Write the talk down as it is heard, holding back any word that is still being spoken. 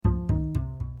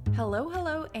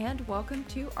Hello, and welcome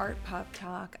to Art Pop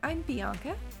Talk. I'm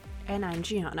Bianca. And I'm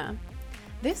Gianna.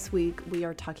 This week, we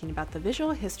are talking about the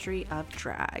visual history of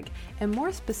drag, and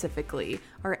more specifically,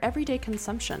 our everyday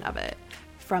consumption of it,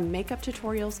 from makeup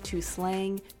tutorials to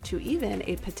slang to even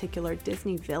a particular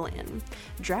Disney villain.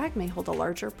 Drag may hold a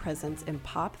larger presence in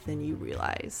pop than you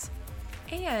realize.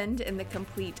 And in the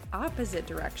complete opposite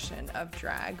direction of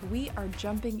drag, we are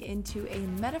jumping into a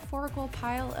metaphorical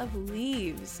pile of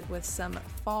leaves with some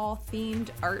fall-themed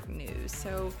art news.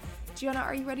 So, Gianna,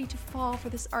 are you ready to fall for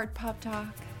this Art Pop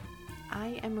Talk?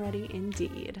 I am ready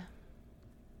indeed.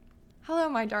 Hello,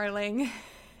 my darling.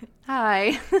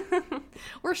 Hi.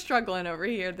 We're struggling over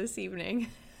here this evening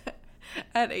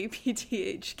at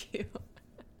APTHQ.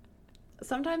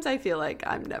 Sometimes I feel like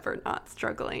I'm never not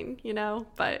struggling,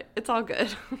 but it's all good.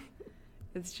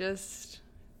 It's just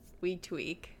week to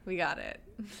week. We got it.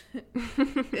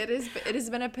 It has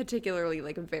been a particularly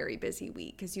a very busy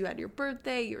week because you had your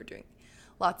birthday, you were doing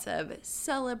lots of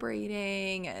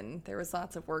celebrating, and there was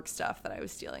lots of work stuff that I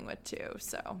was dealing with too,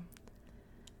 so.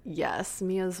 Yes,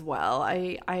 me as well.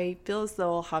 I feel as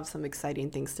though I'll have some exciting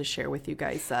things to share with you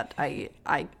guys that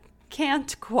I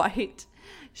can't quite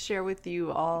share with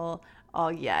you all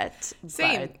yet.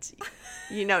 Same.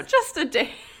 But, just a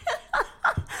day.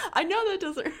 I know that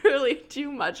doesn't really do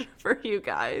much for you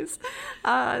guys.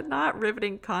 Not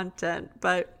riveting content,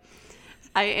 but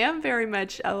I am very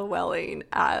much LOLing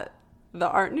at the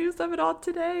art news of it all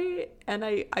today, and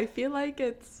I feel like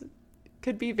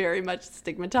could be very much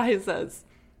stigmatized as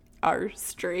our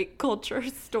straight culture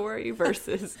story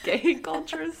versus gay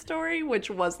culture story, which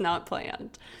was not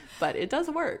planned, but it does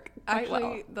work quite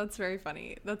well. That's very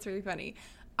funny.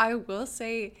 I will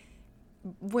say,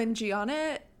 when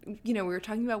Gianna, we were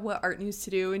talking about what art news to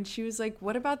do, and she was like,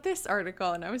 what about this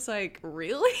article? And I was like,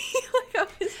 really?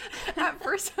 At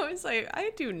first I was like, I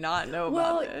do not know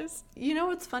about this.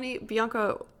 What's funny,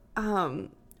 Bianca,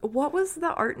 what was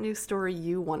the art news story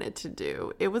you wanted to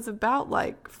do? It was about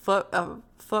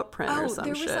footprint or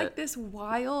some shit. Oh, there was this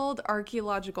wild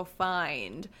archaeological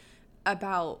find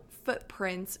about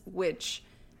footprints, which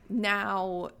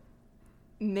now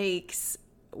makes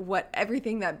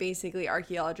everything that basically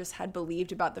archaeologists had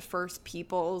believed about the first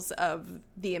peoples of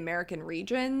the American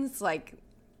regions,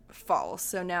 false.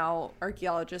 So now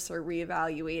archaeologists are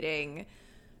reevaluating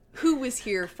who was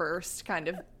here first, kind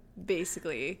of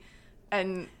basically.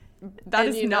 And that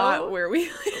is not where we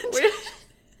landed.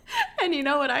 And you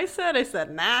know what I said? I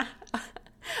said, nah.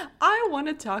 I want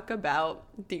to talk about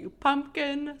the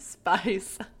pumpkin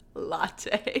spice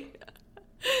latte.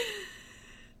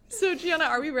 So, Gianna,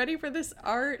 are we ready for this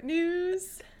art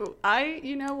news?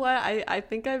 You know what? I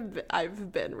think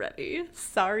I've been ready.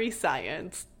 Sorry,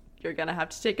 science. You're gonna have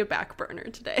to take a back burner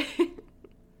today.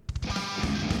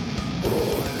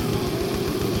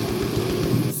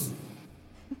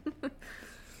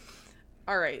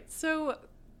 All right, so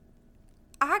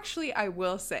actually I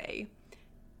will say,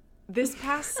 this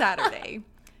past Saturday,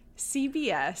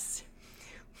 CBS,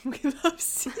 we love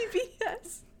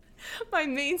CBS, my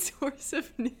main source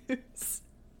of news,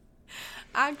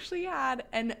 actually had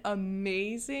an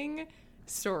amazing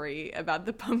story about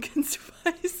the pumpkin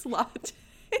spice latte.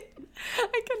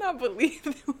 I cannot believe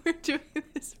that we're doing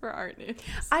this for art news.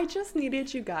 I just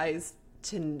needed you guys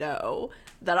to know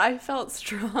that I felt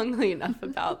strongly enough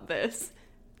about this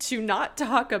to not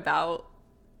talk about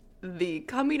the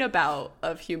coming about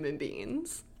of human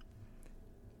beings.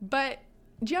 But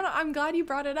Gianna, I'm glad you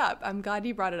brought it up.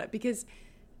 Because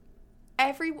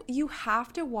you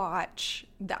have to watch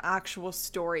the actual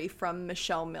story from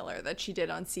Michelle Miller that she did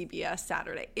on CBS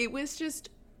Saturday. It was just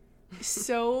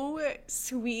so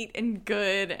sweet and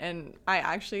good, and I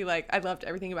actually I loved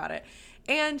everything about it.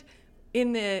 And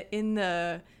in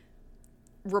the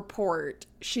report,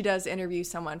 she does interview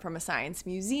someone from a science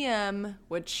museum,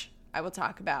 which I will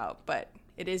talk about, but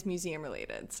it is museum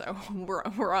related, so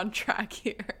we're on track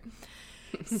here.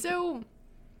 So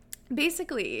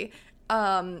basically,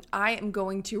 I am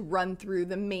going to run through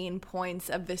the main points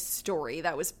of this story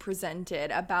that was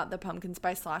presented about the pumpkin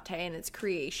spice latte and its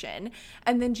creation.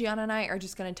 And then Gianna and I are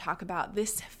just going to talk about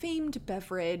this famed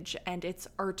beverage and its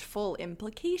artful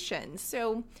implications.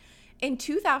 So in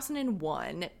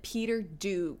 2001, Peter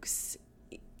Dukes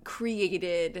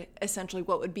created essentially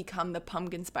what would become the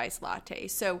pumpkin spice latte.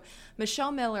 So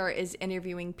Michelle Miller is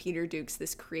interviewing Peter Dukes,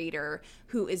 this creator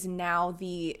who is now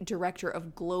the director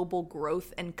of global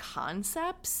growth and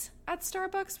concepts at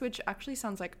Starbucks, which actually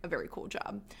sounds like a very cool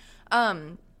job.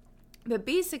 But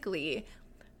basically,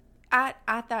 at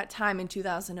that time in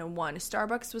 2001,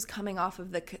 Starbucks was coming off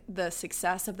of the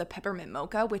success of the peppermint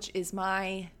mocha, which is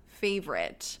my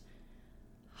favorite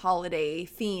holiday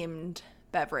themed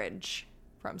beverage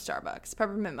from Starbucks,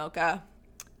 peppermint mocha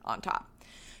on top.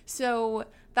 So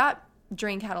that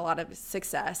drink had a lot of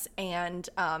success, and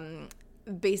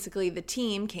basically the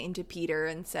team came to Peter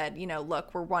and said,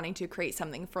 look, we're wanting to create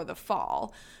something for the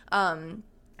fall.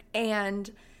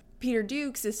 And Peter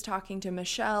Dukes is talking to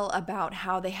Michelle about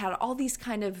how they had all these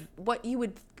kind of what you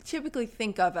would typically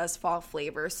think of as fall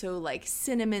flavors. So like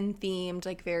cinnamon themed,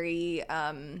 like very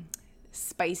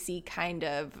spicy kind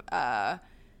of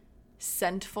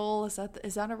scentful.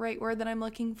 Is that a right word that I'm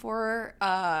looking for?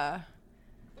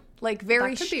 Like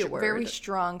very very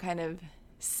strong kind of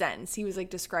scents. He was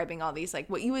like describing all these like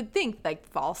what you would think like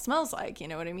fall smells like, you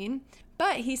know what I mean?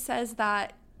 But he says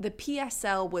that the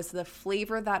PSL was the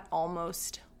flavor that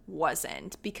almost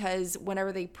wasn't, because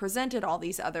whenever they presented all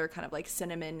these other kind of like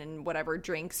cinnamon and whatever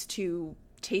drinks to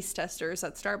taste testers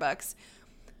at Starbucks,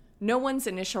 no one's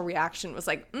initial reaction was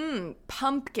like,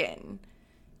 pumpkin.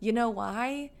 You know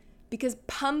why? Because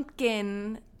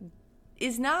pumpkin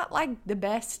is not like the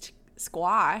best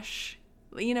squash.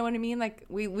 You know what I mean? Like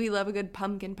we love a good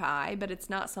pumpkin pie, but it's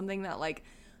not something that like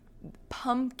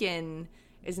pumpkin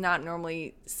is not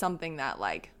normally something that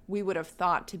like we would have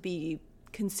thought to be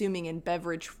consuming in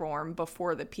beverage form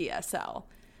before the PSL.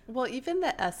 Well, even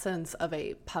the essence of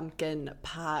a pumpkin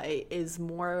pie is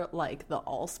more like the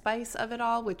allspice of it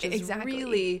all, which is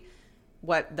really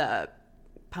what the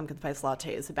pumpkin spice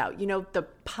latte is about. The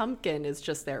pumpkin is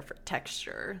just there for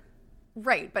texture.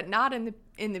 Right, but not in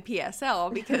the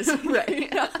PSL, because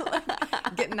right.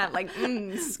 Like, getting that like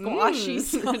squashy,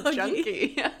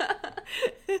 junky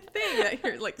thing that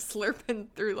you're like slurping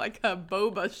through like a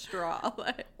boba straw.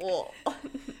 Like,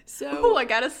 so I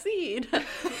got a seed.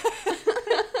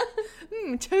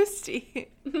 Toasty.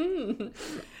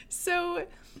 So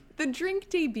the drink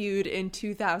debuted in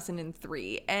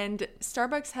 2003, and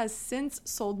Starbucks has since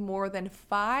sold more than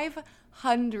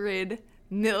 500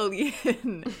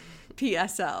 million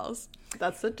PSLs.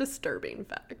 That's a disturbing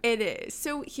fact. It is.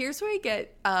 So here's where I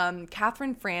get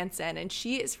Catherine Franson, and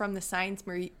she is from the Science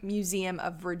Museum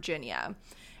of Virginia.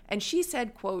 And she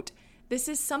said, quote, "This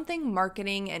is something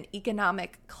marketing and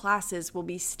economic classes will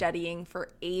be studying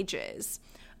for ages."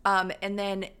 And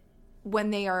then when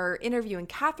they are interviewing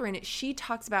Catherine, she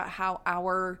talks about how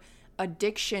our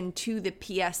addiction to the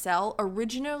PSL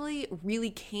originally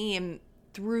really came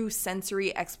through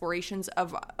sensory explorations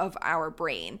of our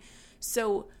brain.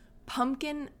 So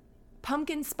pumpkin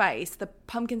spice, the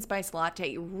pumpkin spice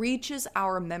latte reaches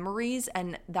our memories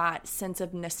and that sense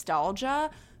of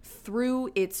nostalgia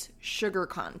through its sugar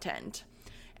content.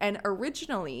 And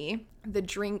originally, the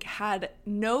drink had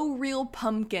no real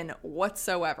pumpkin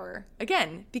whatsoever.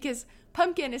 Again, because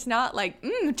pumpkin is not like,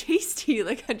 tasty,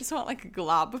 like I just want like a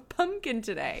glob of pumpkin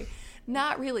today.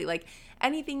 Not really. Like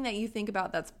anything that you think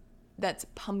about that's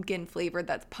pumpkin flavored,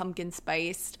 that's pumpkin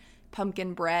spiced,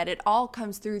 pumpkin bread, it all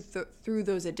comes through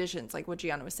those additions, like what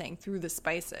Gianna was saying, through the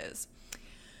spices.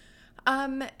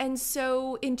 And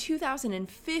so in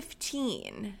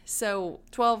 2015, so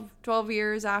 12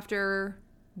 years after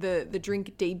the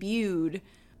drink debuted,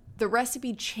 the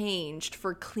recipe changed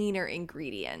for cleaner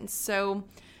ingredients. So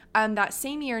that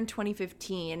same year in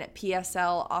 2015,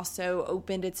 PSL also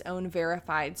opened its own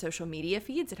verified social media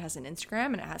feeds. It has an Instagram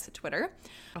and it has a Twitter.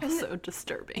 Also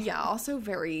disturbing. Yeah, also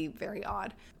very, very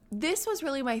odd. This was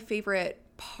really my favorite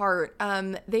part.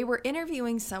 They were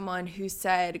interviewing someone who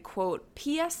said, quote,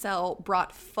 "PSL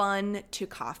brought fun to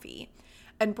coffee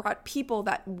and brought people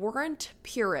that weren't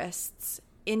purists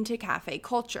into cafe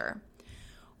culture.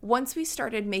 Once we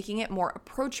started making it more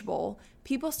approachable,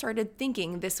 people started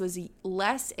thinking this was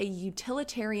less a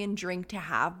utilitarian drink to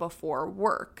have before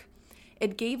work.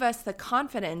 It gave us the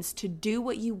confidence to do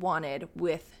what you wanted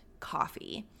with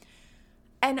coffee."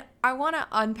 And I want to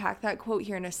unpack that quote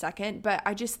here in a second, but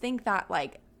I just think that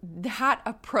like that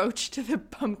approach to the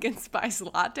pumpkin spice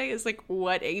latte is like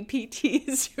what APT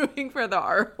is doing for the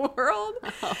art world. Oh,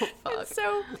 fuck. And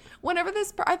so whenever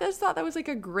I just thought that was like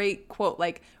a great quote,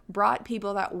 like brought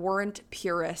people that weren't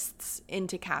purists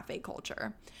into cafe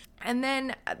culture. And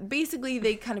then basically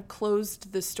they kind of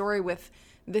closed the story with,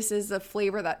 this is a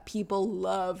flavor that people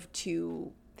love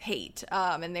to hate.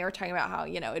 And they were talking about how,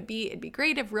 it'd be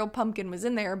great if real pumpkin was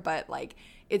in there, but like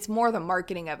it's more the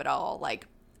marketing of it all. Like,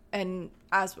 and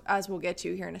as we'll get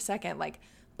to here in a second, like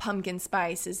pumpkin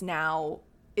spice is now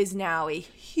a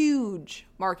huge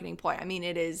marketing ploy. I mean,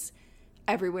 it is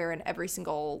everywhere in every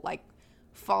single like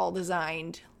fall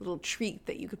designed little treat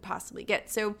that you could possibly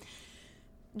get. So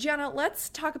Gianna, let's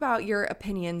talk about your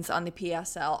opinions on the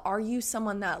PSL. Are you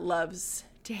someone that loves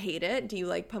to hate it? Do you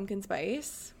like pumpkin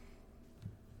spice?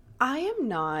 I am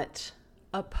not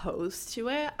opposed to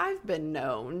it. I've been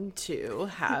known to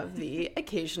have the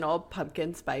occasional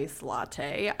pumpkin spice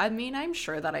latte. I mean, I'm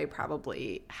sure that I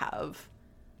probably have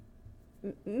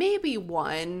maybe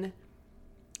one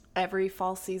every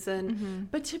fall season.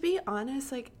 But to be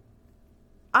honest, like,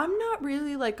 I'm not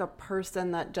really like a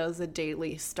person that does a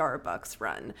daily Starbucks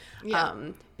run.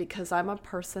 Because I'm a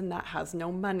person that has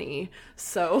no money.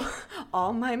 So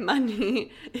all my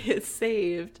money is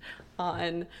saved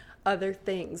on other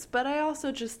things. But I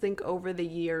also just think over the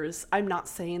years, I'm not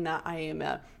saying that I am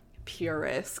a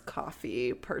purist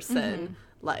coffee person.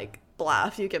 Like, blah,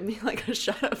 if you give me like a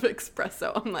shot of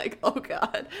espresso, I'm like, oh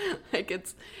God, like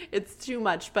it's too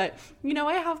much. But, you know,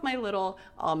 I have my little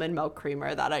almond milk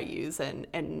creamer that I use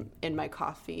in my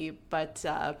coffee. But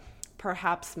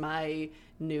perhaps my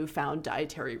newfound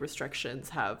dietary restrictions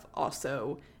have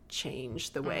also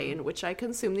changed the way in which I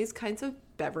consume these kinds of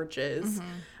beverages.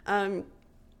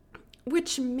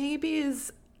 Which maybe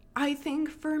is, I think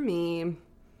for me,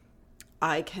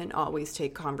 I can always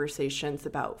take conversations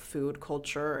about food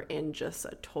culture in just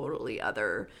a totally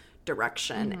other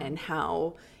direction, and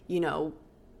how, you know,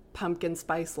 pumpkin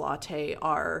spice latte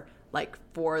are like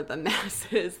for the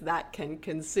masses that can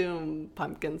consume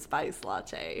pumpkin spice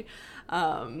latte.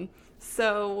 But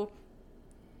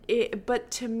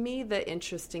to me, the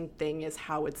interesting thing is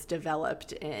how it's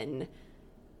developed in,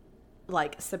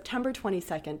 like, September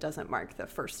 22nd doesn't mark the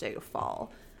first day of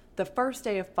fall. The first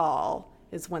day of fall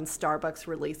is when Starbucks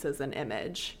releases an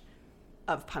image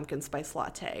of pumpkin spice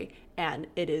latte, and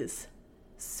it is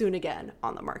soon again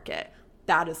on the market.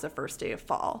 That is the first day of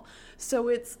fall. So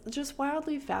it's just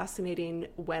wildly fascinating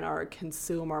when our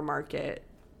consumer market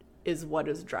is what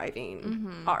is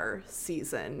driving our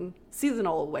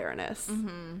seasonal awareness.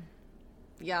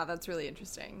 Yeah, that's really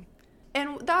interesting.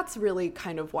 And that's really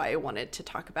kind of why I wanted to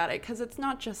talk about it, because it's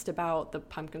not just about the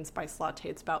pumpkin spice latte,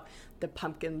 it's about the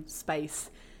pumpkin spice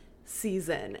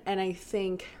season. And I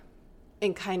think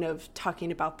in kind of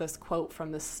talking about this quote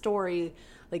from the story,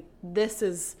 like, this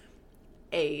is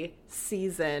a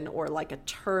season or like a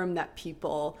term that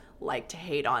people like to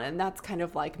hate on. And that's kind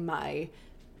of like my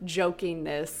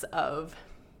jokingness of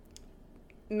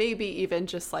maybe even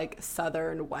just like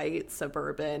southern white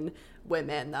suburban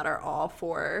women that are all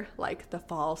for like the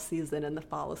fall season and the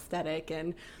fall aesthetic,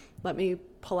 and let me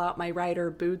pull out my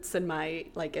rider boots and my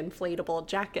like inflatable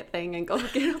jacket thing and go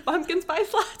get a pumpkin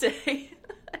spice latte.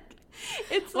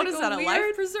 It's what like is that, a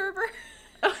life preserver?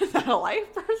 Is that a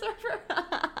life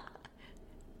preserver?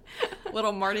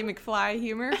 Little Marty McFly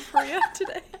humor for you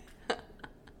today.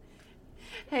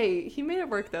 Hey, he made it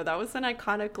work though. That was an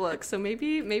iconic look. So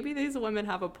maybe these women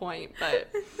have a point,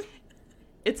 but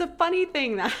it's a funny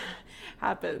thing that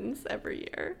happens every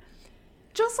year.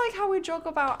 Just like how we joke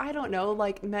about, I don't know,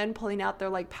 like men pulling out their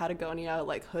like Patagonia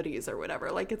like hoodies or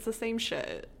whatever. Like, it's the same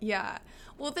shit. Yeah.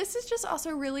 Well, this is just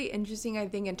also really interesting, I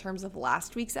think, in terms of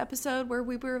last week's episode, where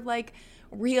we were like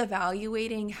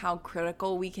reevaluating how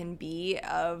critical we can be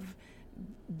of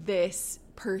this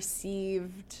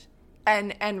perceived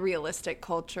and realistic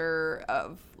culture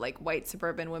of like white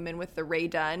suburban women with the Ray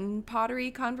Dunn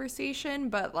pottery conversation.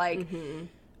 But like,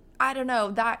 I don't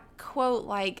know, that quote,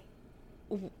 like,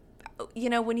 you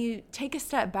know, when you take a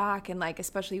step back and like,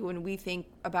 especially when we think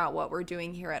about what we're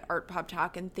doing here at Art Pop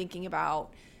Talk and thinking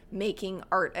about making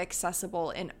art accessible,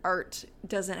 and art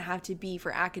doesn't have to be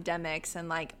for academics, and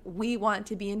like, we want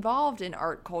to be involved in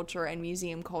art culture and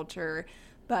museum culture,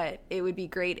 but it would be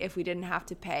great if we didn't have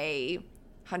to pay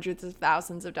hundreds of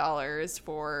thousands of dollars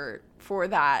for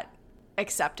that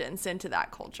acceptance into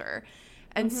that culture.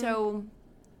 And so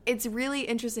it's really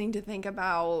interesting to think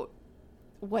about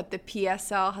what the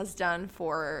PSL has done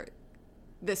for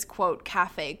this quote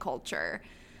cafe culture.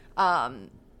 And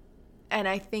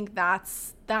I think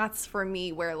that's for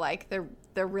me where like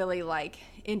the really like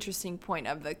interesting point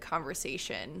of the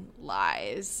conversation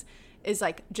lies, is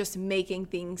like just making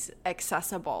things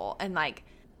accessible, and like,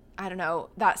 I don't know,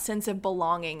 that sense of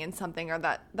belonging in something, or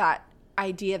that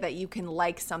idea that you can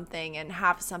like something and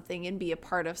have something and be a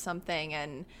part of something,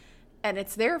 and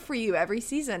it's there for you every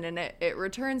season, and it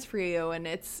returns for you, and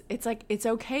it's like, it's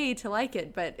okay to like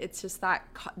it, but it's just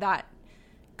that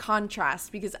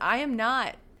contrast, because I am not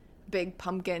a big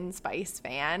pumpkin spice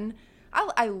fan.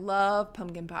 I love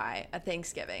pumpkin pie at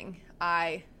Thanksgiving.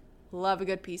 I love a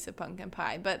good piece of pumpkin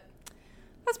pie, but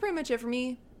that's pretty much it for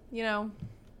me, you know.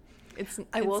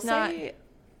 I will say,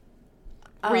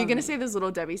 were you gonna say those Little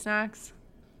Debbie snacks?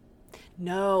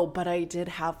 No, but I did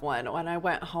have one. When I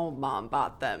went home, Mom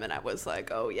bought them, and I was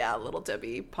like, oh yeah, Little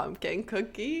Debbie pumpkin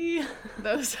cookie.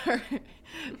 Those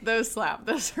slap.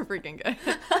 Those are freaking good.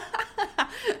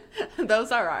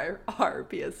 Those are our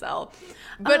PSL.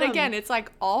 But again, it's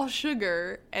like all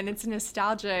sugar, and it's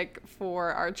nostalgic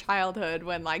for our childhood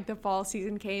when like the fall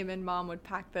season came and mom would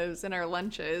pack those in our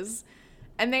lunches.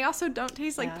 And they also don't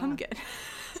taste like pumpkin.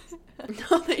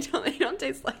 No, they don't. They don't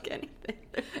taste like anything.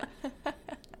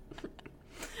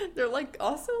 They're like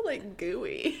also like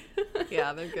gooey.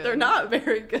 Yeah, they're good. They're not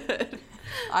very good.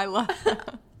 I love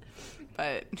them.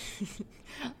 But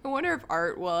I wonder if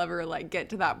art will ever like get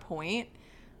to that point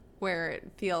where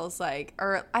it feels like,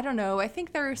 or I don't know, I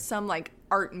think there are some like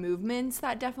art movements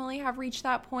that definitely have reached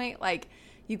that point. Like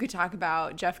you could talk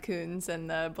about Jeff Koons and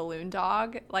the balloon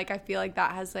dog. Like I feel like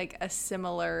that has like a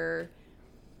similar,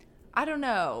 I don't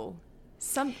know,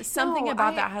 something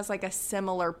about that has like a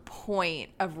similar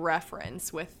point of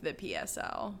reference with the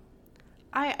PSL.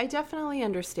 I definitely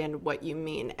understand what you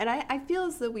mean. And I feel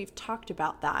as though we've talked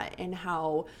about that and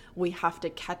how we have to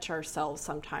catch ourselves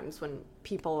sometimes when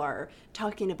people are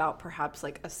talking about perhaps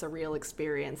like a surreal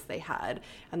experience they had,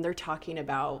 and they're talking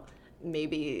about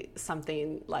maybe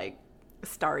something like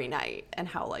Starry Night and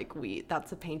how like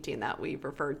that's a painting that we've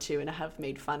referred to and have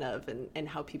made fun of, and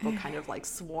how people kind of like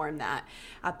swarm that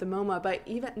at the MoMA. But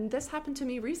even this happened to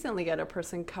me recently. I had a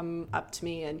person come up to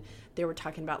me and they were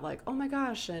talking about like, oh my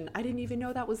gosh, and I didn't even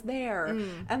know that was there.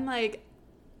 And like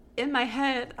in my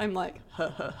head, I'm like,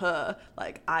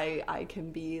 like I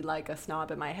can be like a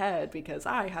snob in my head because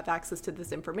I have access to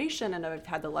this information and I've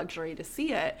had the luxury to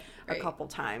see it a couple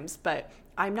times, but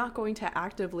I'm not going to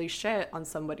actively shit on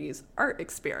somebody's art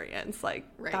experience. Like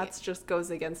that's just goes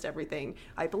against everything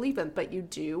I believe in. But you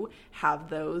do have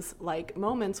those like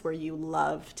moments where you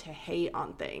love to hate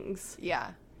on things.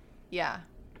 Yeah.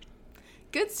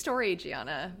 Good story,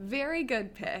 Gianna. Very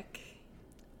good pick.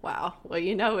 Wow. Well,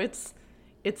 you know, it's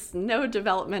no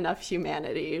development of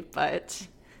humanity, but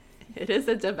it is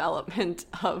a development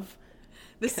of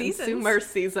the consumer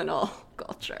seasonal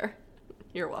culture.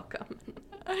 You're welcome.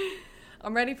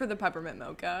 I'm ready for the peppermint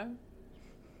mocha.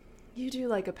 You do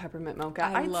like a peppermint mocha.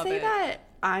 I'd love say it. that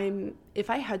if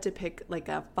I had to pick like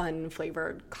a fun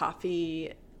flavored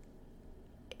coffee,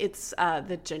 it's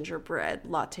the gingerbread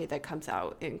latte that comes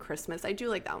out in Christmas. I do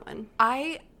like that one.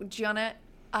 Gianna,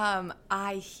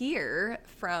 I hear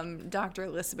from Dr.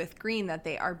 Elizabeth Green that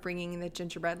they are bringing the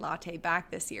gingerbread latte back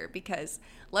this year because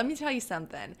let me tell you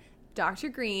something. Dr.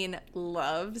 Green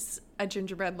loves a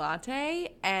gingerbread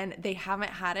latte, and they haven't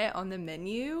had it on the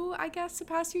menu, I guess, the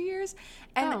past few years.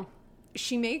 And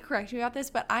she may correct me about this,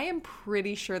 but I am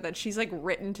pretty sure that she's, like,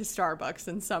 written to Starbucks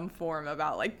in some form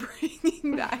about, like,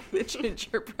 bringing back the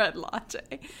gingerbread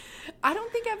latte. I don't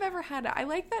think I've ever had it. I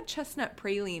like that chestnut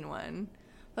praline one.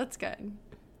 That's good.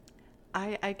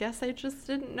 I guess I just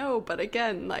didn't know, but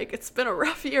again, like, it's been a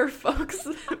rough year, folks.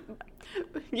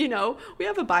 You know, we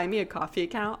have a Buy Me a Coffee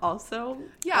account also.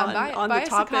 Yeah, on buy the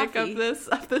topic of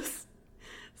this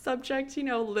subject. You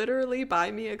know, literally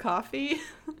buy me a coffee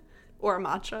or a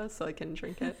matcha so I can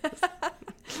drink it.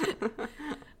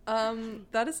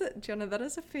 Jonah, that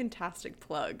is a fantastic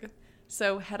plug.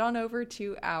 So head on over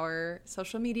to our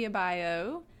social media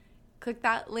bio, click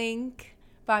that link,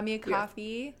 buy me a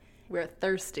coffee. We're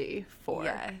thirsty for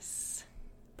yes.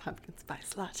 pumpkin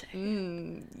spice latte.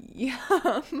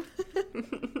 Yum.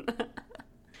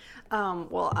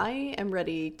 Well, I am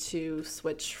ready to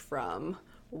switch from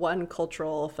one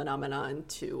cultural phenomenon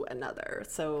to another.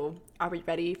 So are we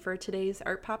ready for today's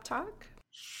Art Pop Talk?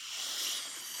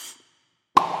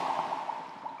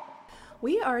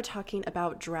 We are talking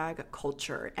about drag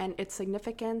culture and its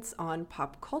significance on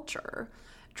pop culture.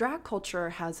 Drag culture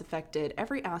has affected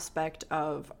every aspect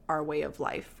of our way of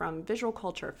life, from visual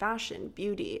culture, fashion,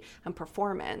 beauty, and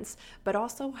performance, but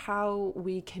also how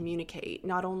we communicate,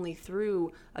 not only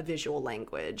through a visual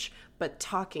language, but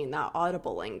talking that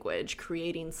audible language,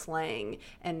 creating slang,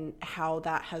 and how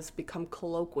that has become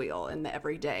colloquial in the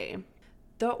everyday.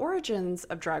 The origins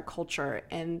of drag culture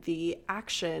and the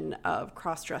action of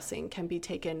cross-dressing can be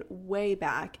taken way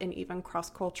back and even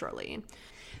cross-culturally.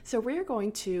 So we're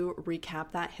going to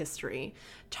recap that history,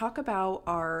 talk about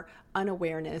our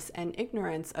unawareness and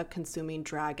ignorance of consuming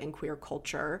drag and queer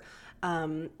culture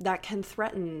that can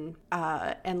threaten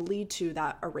and lead to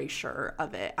that erasure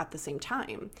of it at the same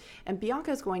time. And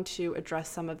Bianca is going to address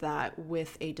some of that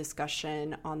with a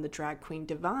discussion on the drag queen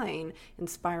Divine,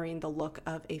 inspiring the look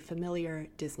of a familiar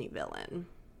Disney villain.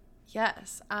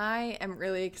 Yes, I am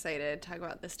really excited to talk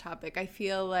about this topic. I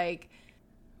feel like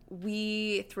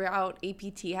we throughout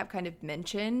APT have kind of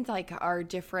mentioned like our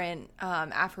different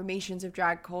affirmations of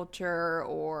drag culture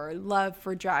or love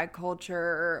for drag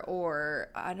culture or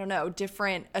I don't know,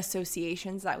 different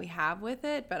associations that we have with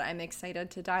it, but I'm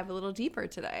excited to dive a little deeper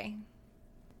today.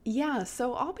 Yeah,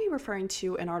 so I'll be referring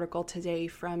to an article today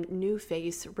from New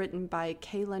Face written by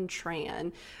Kaylin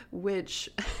Tran, which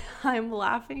I'm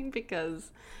laughing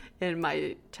because in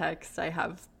my text I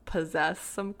have possess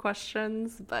some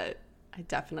questions, but I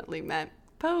definitely meant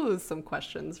pose some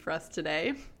questions for us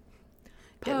today.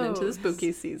 Getting into the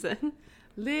spooky season.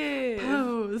 Live.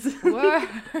 Pose. Work.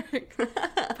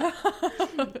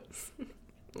 Pose.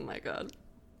 Oh my God.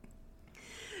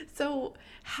 So,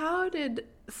 how did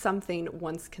something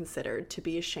once considered to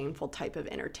be a shameful type of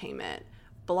entertainment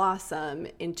blossom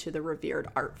into the revered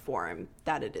art form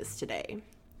that it is today?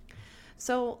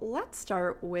 So, let's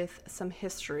start with some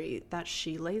history that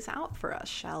she lays out for us,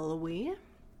 shall we?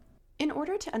 In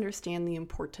order to understand the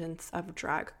importance of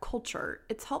drag culture,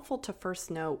 it's helpful to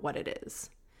first know what it is.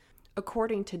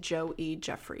 According to Joe E.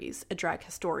 Jeffries, a drag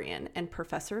historian and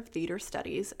professor of theater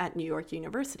studies at New York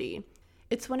University,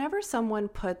 it's whenever someone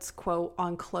puts, quote,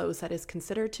 on clothes that is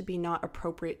considered to be not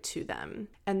appropriate to them,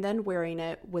 and then wearing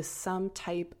it with some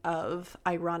type of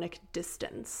ironic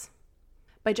distance.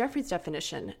 By Jeffries'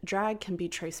 definition, drag can be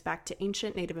traced back to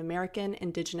ancient Native American,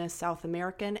 Indigenous South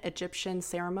American, Egyptian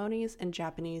ceremonies, and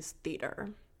Japanese theater.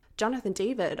 Jonathan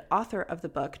David, author of the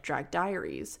book Drag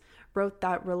Diaries, wrote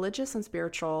that religious and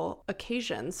spiritual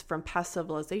occasions from past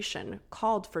civilization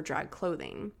called for drag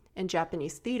clothing. In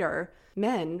Japanese theater,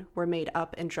 men were made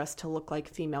up and dressed to look like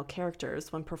female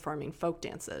characters when performing folk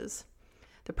dances.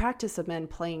 The practice of men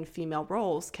playing female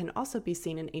roles can also be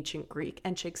seen in ancient Greek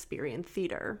and Shakespearean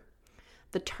theater.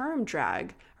 The term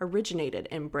drag originated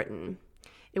in Britain.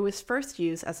 It was first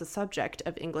used as a subject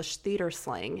of English theater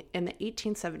slang in the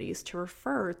 1870s to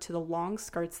refer to the long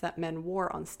skirts that men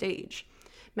wore on stage.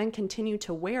 Men continued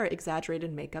to wear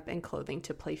exaggerated makeup and clothing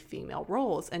to play female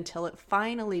roles until it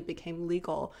finally became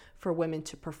legal for women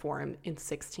to perform in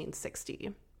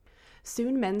 1660.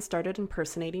 Soon men started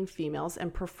impersonating females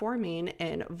and performing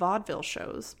in vaudeville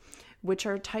shows, which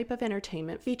are a type of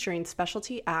entertainment featuring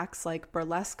specialty acts like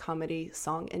burlesque comedy,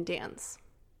 song, and dance.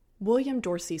 William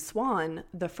Dorsey Swan,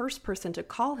 the first person to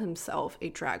call himself a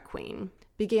drag queen,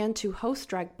 began to host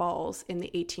drag balls in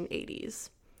the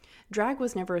 1880s. Drag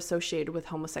was never associated with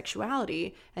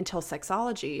homosexuality until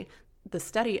sexology, the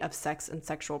study of sex and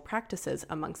sexual practices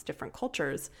amongst different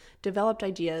cultures, developed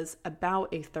ideas about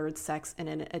a third sex in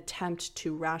an attempt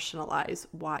to rationalize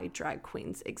why drag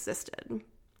queens existed.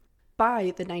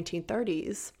 By the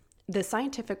 1930s, the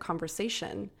scientific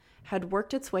conversation had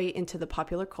worked its way into the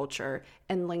popular culture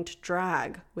and linked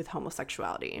drag with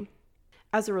homosexuality.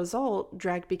 As a result,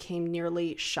 drag became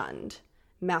nearly shunned.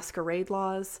 Masquerade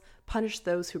laws punished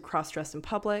those who cross-dressed in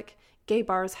public. Gay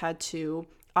bars had to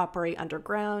operate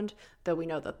underground, though we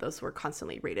know that those were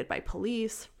constantly raided by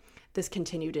police. This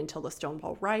continued until the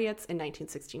Stonewall riots in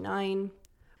 1969.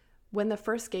 When the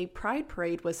first gay pride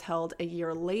parade was held a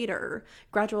year later,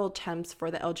 gradual attempts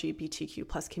for the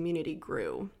LGBTQ+ community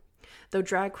grew. Though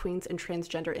drag queens and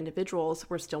transgender individuals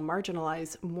were still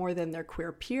marginalized more than their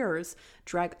queer peers,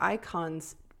 drag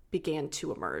icons began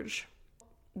to emerge.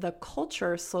 The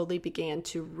culture slowly began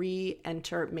to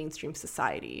re-enter mainstream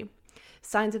society.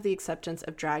 Signs of the acceptance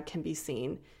of drag can be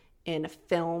seen in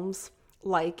films,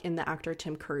 like in the actor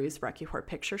Tim Curry's Rocky Horror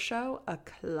Picture Show, a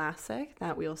classic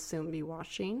that we'll soon be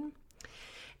watching,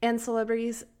 and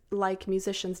celebrities like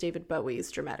musicians David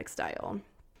Bowie's Dramatic Style.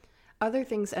 Other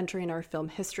things entering our film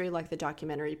history, like the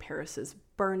documentary Paris is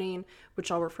Burning,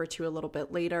 which I'll refer to a little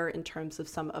bit later in terms of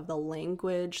some of the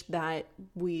language that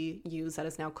we use that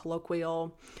is now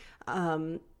colloquial,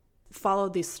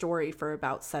 followed the story for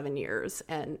about 7 years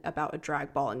and about a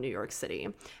drag ball in New York City.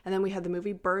 And then we had the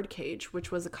movie Birdcage,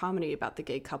 which was a comedy about the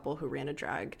gay couple who ran a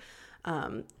drag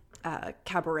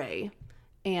cabaret.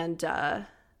 And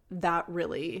that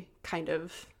really kind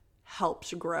of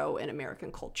helped grow in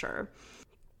American culture.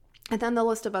 And then the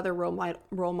list of other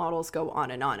role models go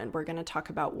on, and we're going to talk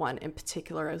about one in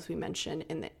particular, as we mentioned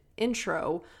in the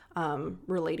intro,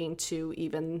 relating to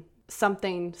even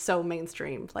something so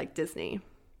mainstream like Disney.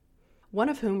 One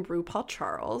of whom, RuPaul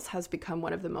Charles, has become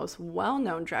one of the most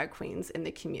well-known drag queens in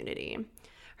the community.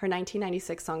 Her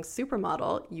 1996 song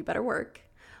Supermodel, You Better Work,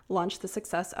 launched the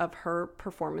success of her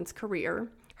performance career.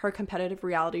 Her competitive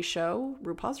reality show,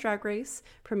 RuPaul's Drag Race,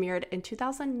 premiered in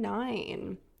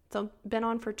 2009. So been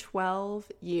on for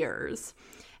 12 years,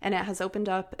 and it has opened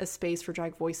up a space for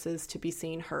drag voices to be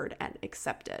seen, heard, and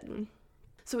accepted.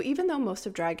 So even though most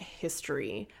of drag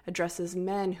history addresses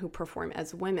men who perform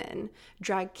as women,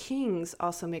 drag kings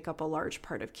also make up a large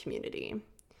part of community.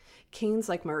 Kings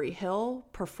like Murray Hill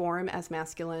perform as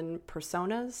masculine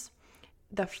personas.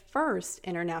 The first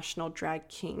International Drag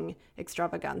King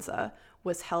Extravaganza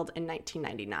was held in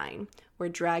 1999, where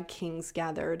drag kings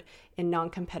gathered in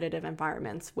non-competitive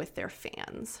environments with their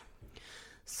fans.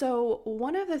 So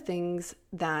one of the things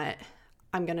that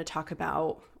I'm going to talk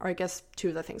about, or I guess two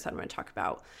of the things I'm going to talk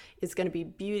about, is going to be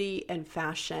beauty and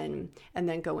fashion, and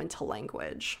then go into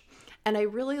language. And I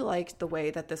really liked the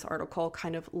way that this article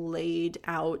kind of laid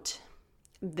out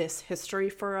this history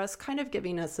for us, kind of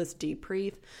giving us this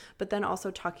debrief, but then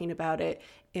also talking about it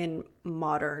in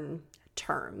modern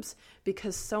terms,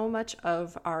 because so much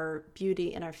of our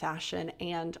beauty and our fashion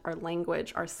and our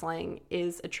language, our slang,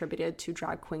 is attributed to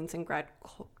drag queens and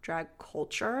drag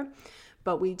culture,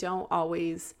 but we don't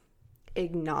always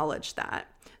acknowledge that.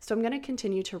 So I'm going to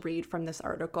continue to read from this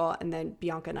article, and then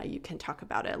Bianca and I, you can talk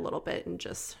about it a little bit and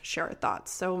just share our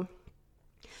thoughts. So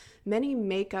many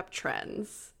makeup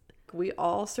trends. We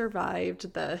all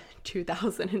survived the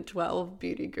 2012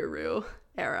 beauty guru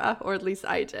era, or at least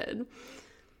I did,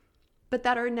 but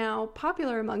that are now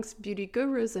popular amongst beauty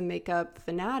gurus and makeup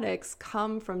fanatics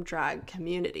come from drag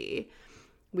community.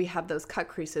 We have those cut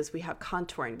creases, we have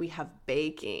contouring, we have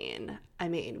baking. I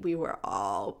mean, we were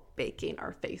all baking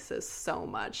our faces so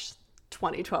much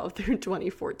 2012 through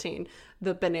 2014.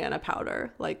 The banana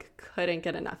powder, like, couldn't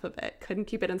get enough of it, couldn't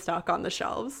keep it in stock on the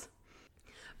shelves.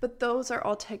 But those are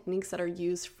all techniques that are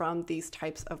used from these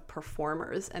types of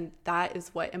performers, and that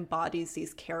is what embodies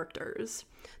these characters.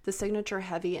 The signature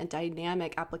heavy and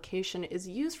dynamic application is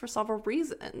used for several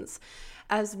reasons.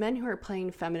 As men who are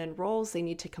playing feminine roles, they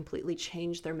need to completely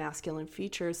change their masculine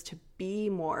features to be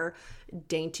more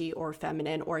dainty or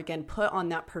feminine, or again, put on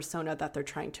that persona that they're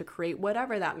trying to create,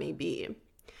 whatever that may be.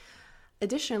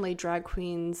 Additionally, drag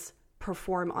queens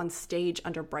perform on stage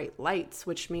under bright lights,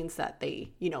 which means that they,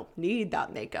 need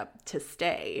that makeup to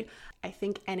stay. I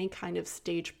think any kind of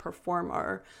stage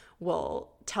performer will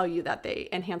tell you that they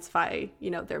enhancify,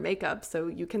 their makeup so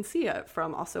you can see it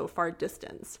from also a far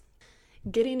distance.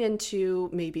 Getting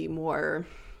into maybe more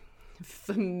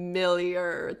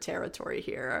familiar territory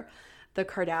here, the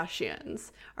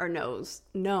Kardashians are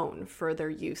known for their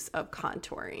use of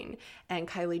contouring, and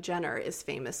Kylie Jenner is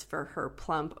famous for her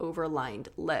plump, overlined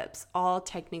lips, all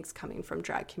techniques coming from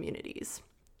drag communities.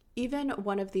 Even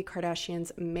one of the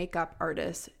Kardashians' makeup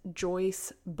artists,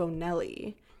 Joyce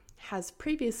Bonelli, has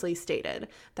previously stated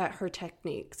that her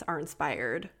techniques are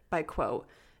inspired by, quote,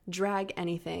 drag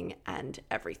anything and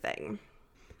everything.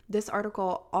 This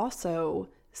article also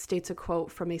states a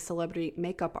quote from a celebrity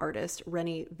makeup artist,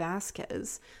 Renny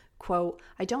Vasquez, quote,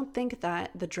 I don't think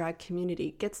that the drag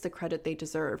community gets the credit they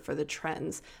deserve for the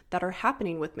trends that are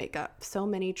happening with makeup. So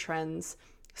many trends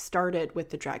started with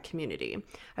the drag community.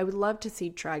 I would love to see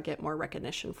drag get more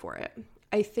recognition for it.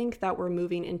 I think that we're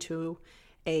moving into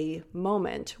a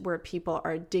moment where people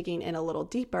are digging in a little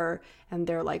deeper and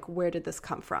they're like, where did this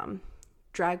come from?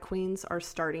 Drag queens are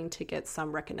starting to get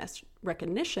some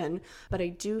recognition, but I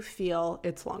do feel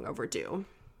it's long overdue.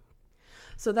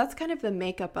 So that's kind of the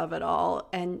makeup of it all,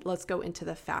 and let's go into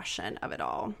the fashion of it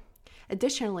all.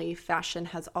 Additionally, fashion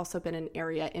has also been an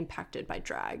area impacted by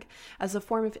drag. As a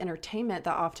form of entertainment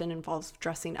that often involves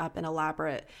dressing up in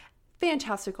elaborate,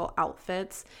 fantastical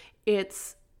outfits,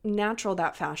 it's natural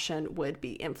that fashion would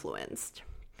be influenced.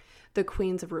 The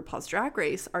queens of RuPaul's Drag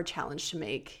Race are challenged to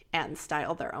make and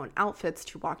style their own outfits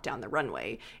to walk down the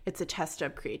runway. It's a test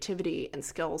of creativity and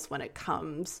skills when it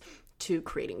comes to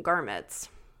creating garments.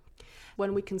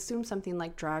 When we consume something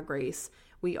like Drag Race,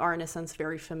 we are in a sense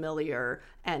very familiar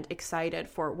and excited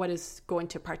for what is going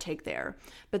to partake there.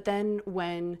 But then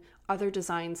when other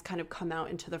designs kind of come out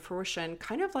into the fruition,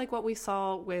 kind of like what we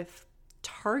saw with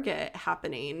Target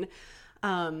happening,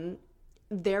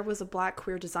 there was a Black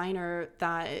queer designer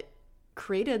that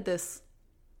created this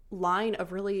line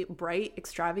of really bright,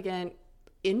 extravagant,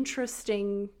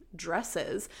 interesting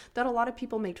dresses that a lot of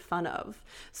people made fun of.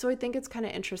 So I think it's kind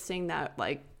of interesting that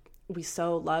we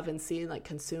so love and see and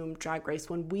consume Drag Race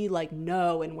when we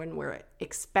know and when we're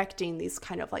expecting these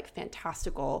kind of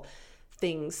fantastical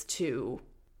things to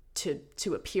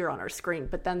appear on our screen.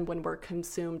 But then when we're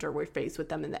consumed or we're faced with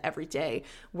them in the everyday,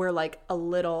 we're a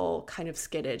little kind of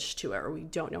skittish to it, or we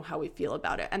don't know how we feel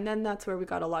about it. And then that's where we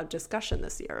got a lot of discussion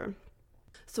this year.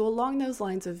 So along those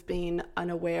lines of being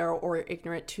unaware or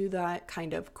ignorant to that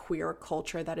kind of queer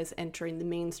culture that is entering the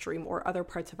mainstream or other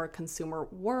parts of our consumer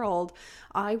world,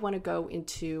 I want to go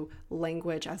into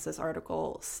language as this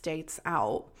article states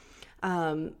out.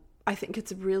 I think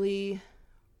it's really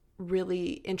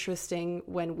interesting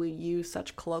when we use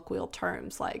such colloquial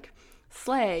terms like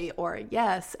slay or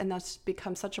yes, and that's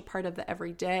become such a part of the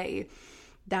everyday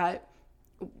that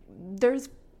there's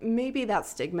maybe that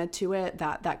stigma to it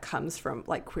that comes from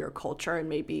like queer culture, and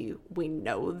maybe we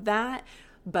know that,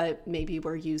 but maybe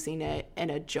we're using it in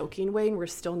a joking way and we're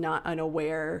still not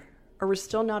aware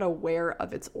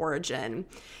of its origin.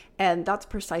 And that's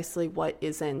precisely what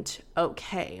isn't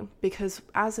okay, because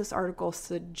as this article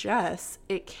suggests,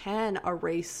 it can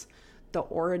erase the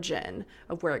origin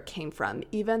of where it came from,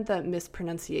 even the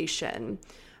mispronunciation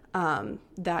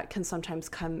that can sometimes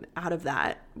come out of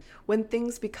that. When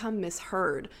things become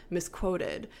misheard,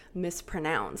 misquoted,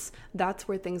 mispronounced, that's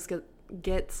where things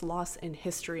gets lost in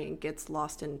history and gets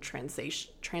lost in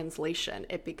translation.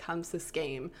 It becomes this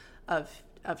game of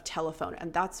telephone,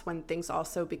 and that's when things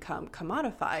also become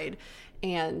commodified,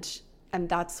 and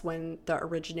that's when the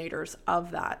originators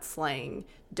of that slang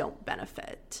don't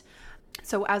benefit.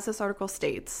 So as this article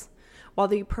states, while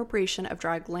the appropriation of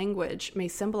drag language may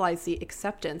symbolize the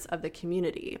acceptance of the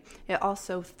community, it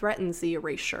also threatens the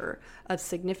erasure of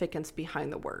significance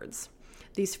behind the words.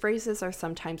 These phrases are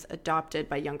sometimes adopted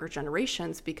by younger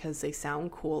generations because they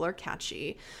sound cool or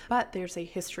catchy, but there's a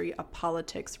history of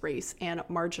politics, race, and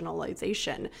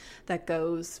marginalization that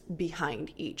goes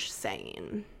behind each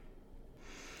saying.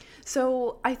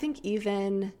 So I think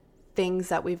even things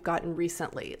that we've gotten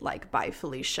recently, like Bye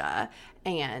Felicia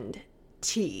and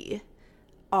Tea,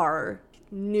 are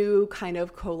new kind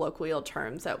of colloquial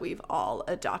terms that we've all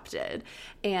adopted.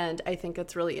 And I think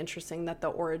it's really interesting that the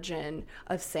origin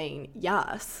of saying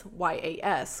yes,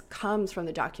 Y-A-S, comes from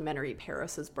the documentary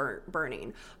Paris is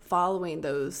Burning, following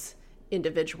those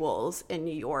individuals in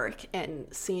New York and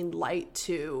seeing light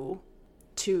to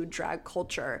drag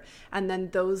culture, and then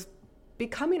those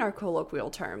becoming our colloquial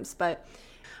terms. But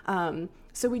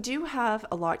so we do have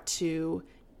a lot to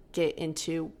get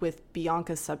into with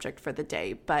Bianca's subject for the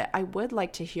day, but I would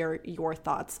like to hear your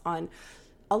thoughts on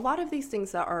a lot of these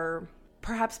things that are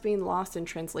perhaps being lost in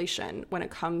translation when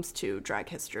it comes to drag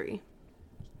history.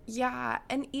 Yeah,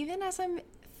 and even as I'm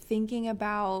thinking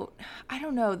about, I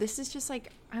don't know, this is just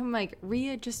like, I'm like,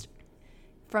 just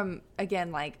from,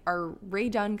 again, like our Ray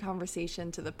Dunn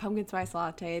conversation to the pumpkin spice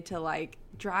latte to like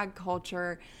drag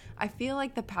culture, I feel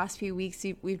like the past few weeks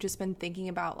we've just been thinking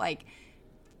about like,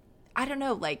 I don't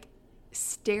know, like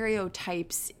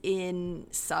stereotypes in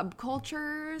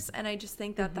subcultures. And I just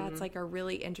think that that's like a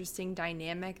really interesting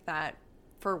dynamic that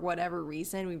for whatever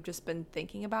reason we've just been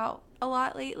thinking about a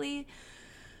lot lately.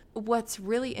 What's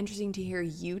really interesting to hear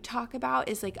you talk about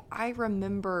is like, I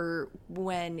remember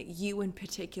when you in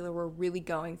particular were really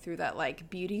going through that like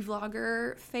beauty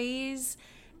vlogger phase.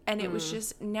 And it was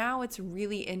just, now it's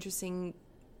really interesting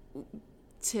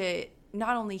to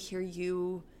not only hear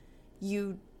you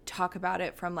talk about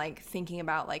it from like thinking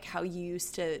about like how you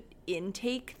used to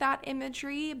intake that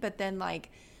imagery, but then like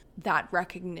that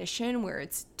recognition where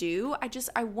it's due.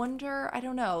 I wonder, I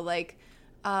don't know, like,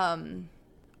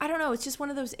 I don't know. It's just one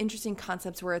of those interesting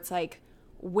concepts where it's like,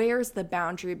 where's the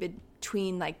boundary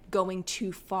between like going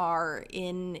too far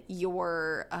in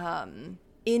your,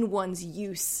 in one's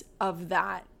use of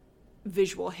that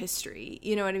visual history?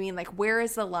 You know what I mean? Like, where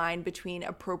is the line between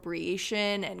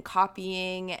appropriation and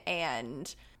copying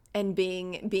and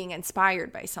being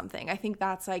inspired by something? I think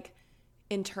that's like,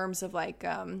 in terms of like,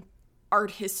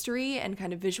 art history and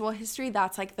kind of visual history,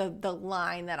 that's like the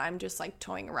line that I'm just like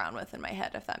toying around with in my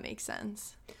head, if that makes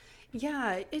sense.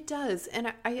 Yeah, it does.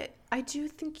 And I do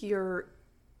think you're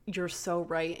so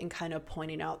right in kind of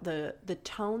pointing out the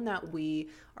tone that we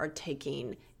are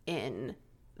taking in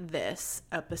this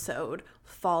episode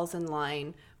falls in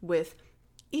line with,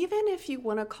 even if you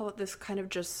want to call it this kind of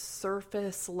just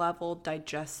surface level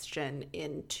digestion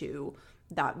into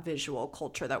that visual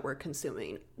culture that we're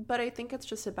consuming. But I think it's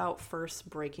just about first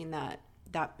breaking that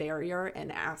barrier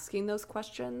and asking those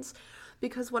questions.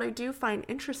 Because what I do find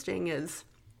interesting is,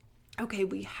 okay,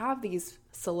 we have these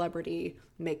celebrity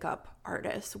makeup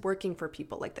artists working for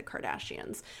people like the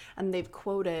Kardashians, and they've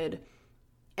quoted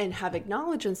and have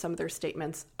acknowledged in some of their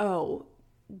statements, oh,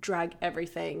 drag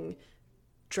everything,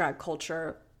 drag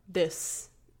culture, this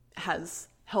has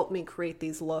helped me create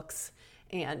these looks,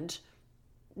 and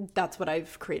that's what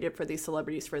I've created for these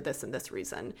celebrities for this and this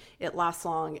reason. It lasts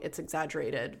long, it's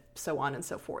exaggerated, so on and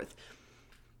so forth.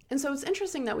 And so it's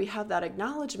interesting that we have that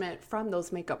acknowledgement from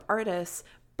those makeup artists,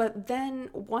 but then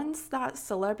once that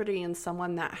celebrity and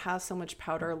someone that has so much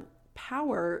powder and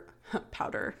power,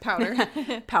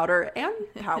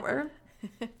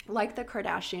 like the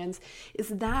Kardashians, is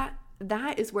that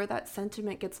is where that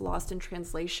sentiment gets lost in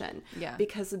translation. Yeah.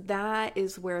 Because that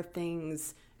is where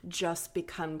things just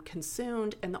become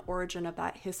consumed and the origin of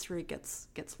that history gets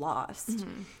lost.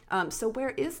 So where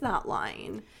is that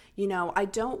line? You know, I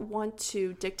don't want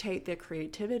to dictate the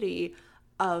creativity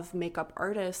of makeup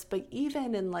artists, but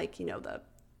even in like, you know, the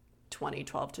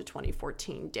 2012 to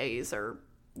 2014 days, or,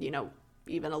 you know,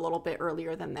 even a little bit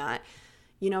earlier than that,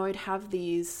 you know, I'd have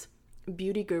these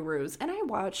beauty gurus, and I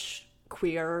watch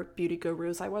queer beauty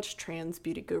gurus, I watch trans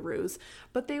beauty gurus,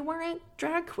 but they weren't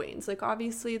drag queens. Like,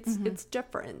 obviously it's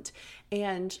different.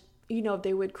 And, you know,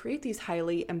 they would create these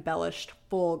highly embellished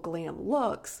full glam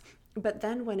looks, but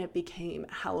then when it became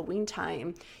Halloween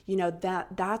time, you know,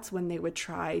 that's when they would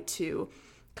try to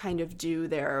kind of do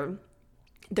their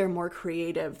more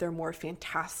creative, their more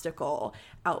fantastical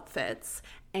outfits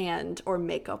and or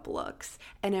makeup looks.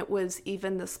 And it was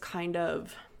even this kind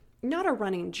of, not a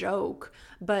running joke,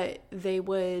 but they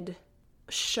would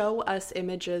show us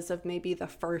images of maybe the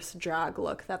first drag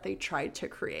look that they tried to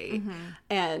create,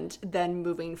 and then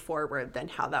moving forward, then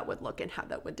how that would look and how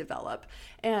that would develop.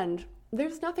 And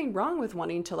there's nothing wrong with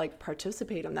wanting to like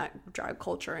participate in that drag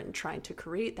culture and trying to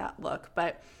create that look,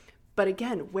 but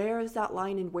again, where is that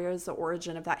line and where is the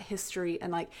origin of that history?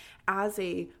 And like, as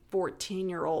a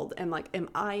 14-year-old, and like,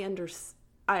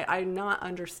 I'm not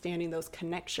understanding those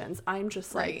connections. I'm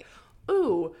just like,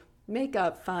 ooh,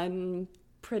 makeup, fun,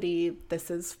 pretty,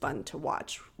 this is fun to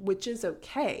watch, which is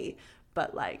okay,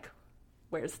 but like,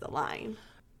 where's the line?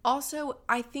 Also,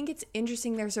 I think it's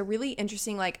interesting. There's a really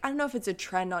interesting, like, I don't know if it's a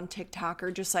trend on TikTok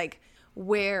or just like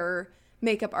where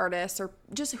makeup artists or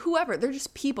just whoever, they're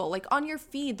just people, like on your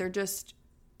feed, they're just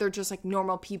like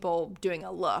normal people doing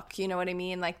a look, you know what I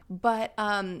mean? Like, but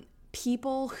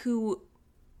people who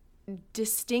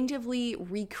distinctively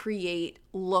recreate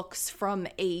looks from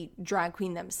a drag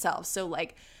queen themselves. So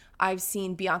like, I've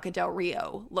seen Bianca Del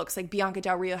Rio looks. Like, Bianca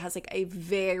Del Rio has like a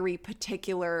very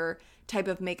particular type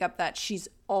of makeup that she's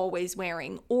always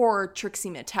wearing, or Trixie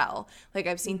Mattel. Like,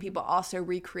 I've seen people also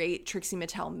recreate Trixie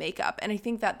Mattel makeup. And I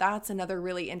think that that's another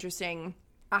really interesting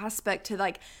aspect to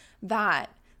like that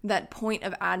point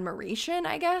of admiration,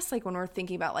 I guess, like when we're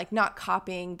thinking about like not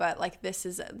copying, but like this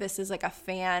is like a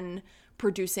fan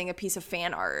producing a piece of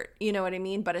fan art, you know what I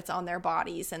mean? But it's on their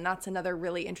bodies. And that's another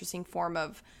really interesting form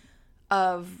of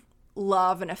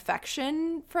love and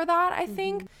affection for that, I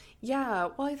think. Yeah,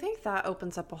 well, I think that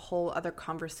opens up a whole other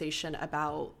conversation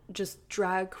about just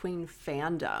drag queen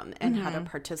fandom and how to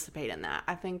participate in that.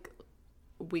 I think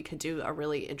we could do a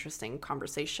really interesting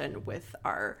conversation with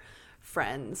our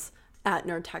friends at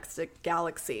Nerdtastic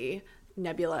Galaxy,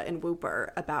 Nebula and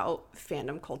Whooper, about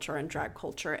fandom culture and drag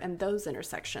culture and those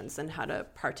intersections, and how to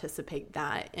participate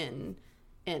that in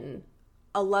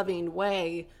a loving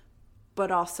way,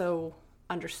 but also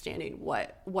understanding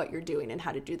what you're doing and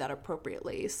how to do that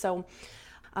appropriately. So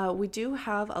we do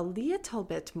have a little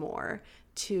bit more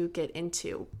to get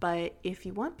into, but if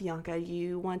you want, Bianca,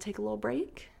 you want to take a little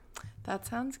break? That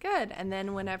sounds good. And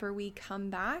then whenever we come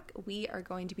back, we are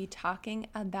going to be talking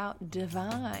about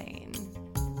Divine.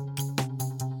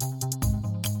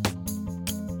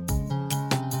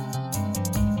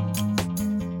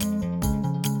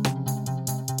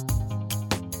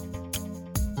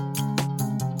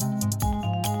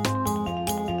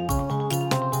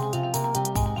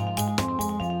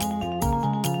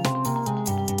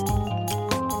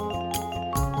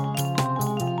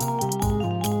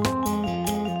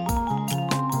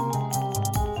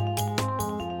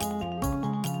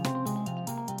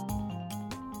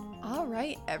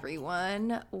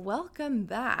 Everyone, welcome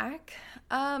back.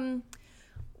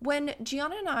 When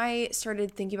Gianna and I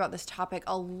started thinking about this topic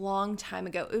a long time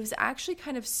ago, it was actually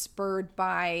kind of spurred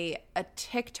by a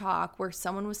TikTok where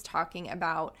someone was talking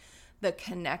about the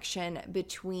connection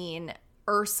between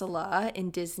Ursula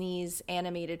in Disney's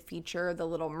animated feature, The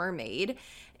Little Mermaid,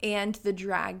 and the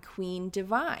drag queen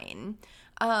Divine.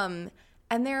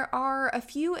 And there are a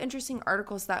few interesting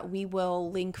articles that we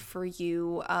will link for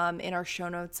you in our show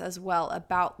notes as well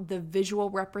about the visual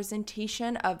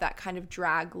representation of that kind of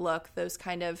drag look, those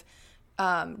kind of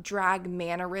drag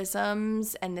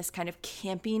mannerisms, and this kind of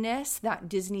campiness that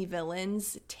Disney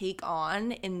villains take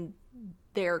on in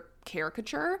their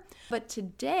caricature. But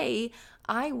today,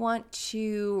 I want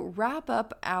to wrap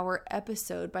up our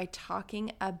episode by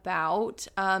talking about,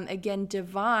 again,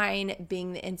 Divine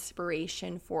being the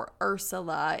inspiration for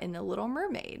Ursula in The Little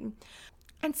Mermaid.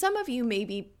 And some of you may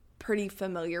be pretty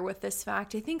familiar with this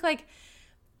fact. I think, like,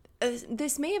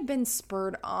 this may have been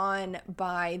spurred on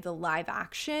by the live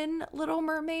action Little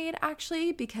Mermaid,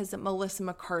 actually, because Melissa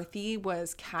McCarthy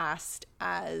was cast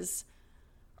as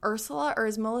Ursula, or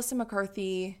is Melissa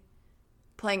McCarthy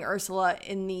playing Ursula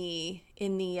in the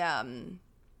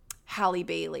Halle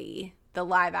Bailey, the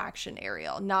live action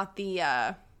Ariel, not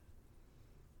the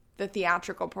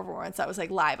theatrical performance that was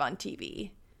like live on TV?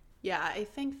 Yeah, I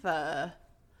think the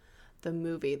the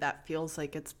movie that feels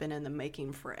like it's been in the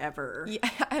making forever.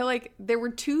 Yeah, there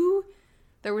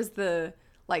was the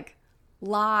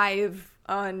live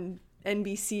on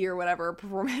NBC or whatever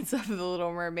performance of The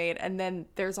Little Mermaid, and then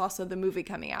there's also the movie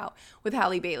coming out with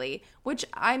Halle Bailey, which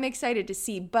I'm excited to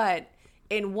see. But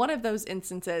in one of those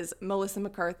instances, Melissa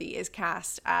McCarthy is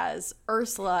cast as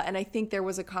Ursula, and I think there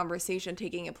was a conversation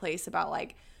taking place about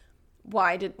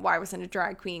why wasn't a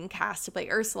drag queen cast to play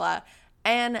Ursula?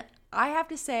 And I have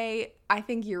to say, I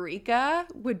think Eureka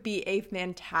would be a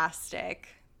fantastic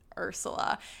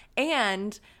Ursula.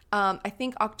 And I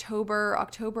think October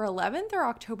 11th or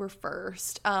October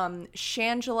 1st,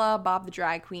 Shangela, Bob the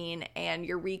Drag Queen, and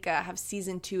Eureka have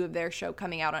season 2 of their show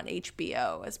coming out on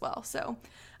HBO as well. So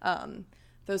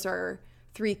those are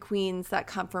 3 queens that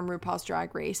come from RuPaul's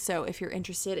Drag Race. So if you're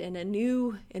interested in a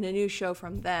new show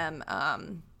from them,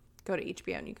 go to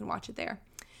HBO and you can watch it there.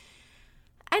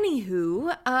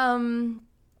 Anywho,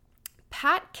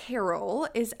 Pat Carroll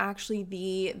is actually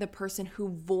the person who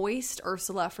voiced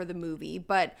Ursula for the movie,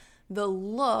 but the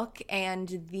look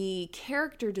and the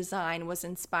character design was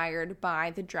inspired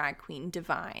by the drag queen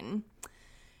Divine.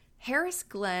 Harris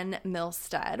Glenn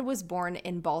Milstead was born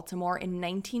in Baltimore in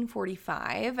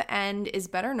 1945 and is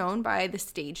better known by the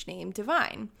stage name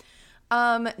Divine.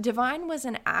 Divine was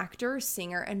an actor,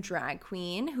 singer, and drag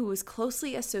queen who was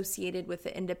closely associated with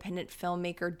the independent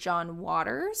filmmaker John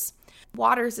Waters.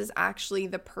 Waters is actually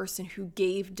the person who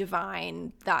gave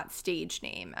Divine that stage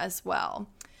name as well.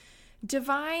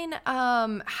 Divine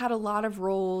had a lot of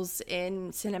roles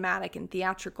in cinematic and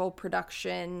theatrical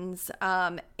productions,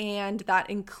 and that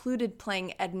included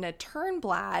playing Edna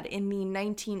Turnblad in the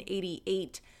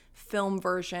 1988 film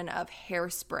version of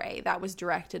Hairspray that was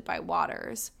directed by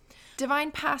Waters.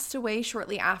 Divine passed away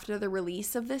shortly after the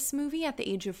release of this movie at the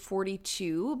age of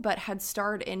 42, but had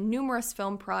starred in numerous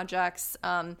film projects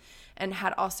and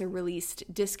had also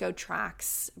released disco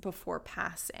tracks before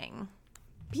passing.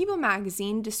 People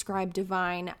magazine described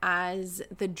Divine as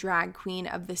the drag queen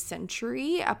of the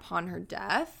century upon her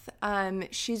death.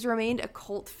 She's remained a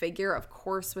cult figure, of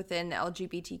course, within the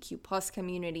LGBTQ plus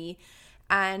community,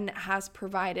 and has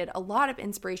provided a lot of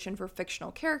inspiration for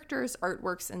fictional characters,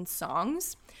 artworks, and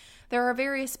songs. There are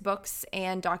various books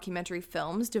and documentary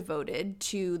films devoted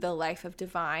to the life of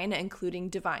Divine, including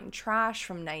Divine Trash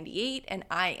from 1998 and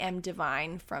I Am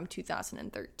Divine from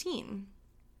 2013.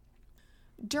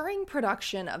 During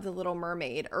production of The Little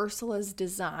Mermaid, Ursula's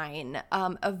design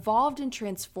evolved and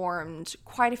transformed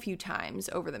quite a few times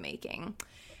over the making.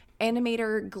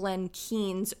 Animator Glenn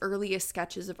Keane's earliest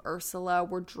sketches of Ursula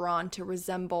were drawn to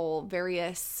resemble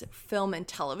various film and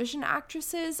television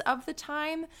actresses of the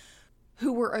time,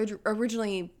 who were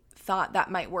originally thought that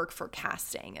might work for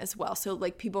casting as well. So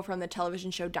people from the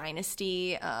television show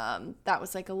Dynasty, that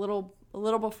was a little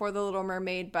before The Little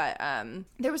Mermaid, but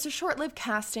there was a short-lived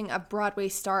casting of Broadway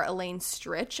star Elaine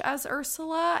Stritch as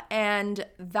Ursula, and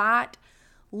that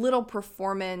little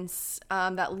performance,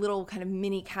 that little kind of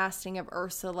mini casting of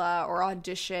Ursula or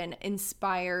audition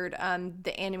inspired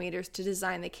the animators to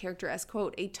design the character as,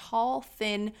 quote, a tall,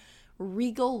 thin,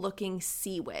 regal-looking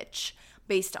sea witch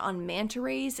based on manta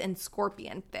rays and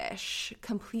scorpion fish,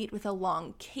 complete with a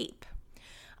long cape.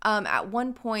 At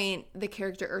one point, the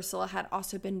character Ursula had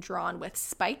also been drawn with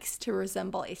spikes to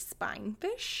resemble a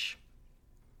spinefish.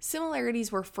 Similarities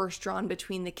were first drawn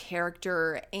between the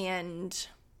character and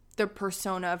the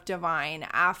persona of Divine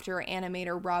after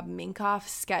animator Rob Minkoff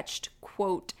sketched,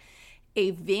 quote,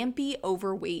 a vampy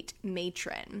overweight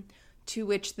matron, to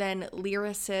which then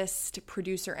lyricist,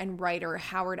 producer, and writer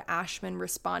Howard Ashman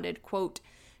responded, quote,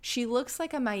 she looks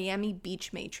like a Miami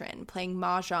Beach matron playing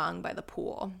mahjong by the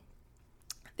pool.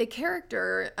 The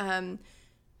character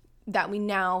that we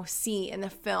now see in the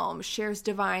film shares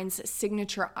Divine's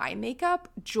signature eye makeup,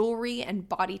 jewelry, and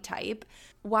body type,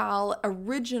 while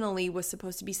originally was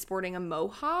supposed to be sporting a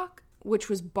mohawk, which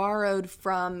was borrowed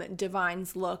from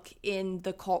Divine's look in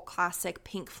the cult classic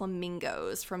Pink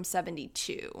Flamingos from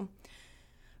 '72.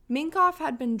 Minkoff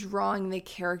had been drawing the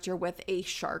character with a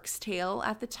shark's tail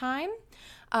at the time,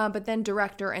 but then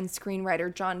director and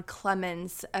screenwriter John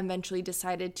Clemens eventually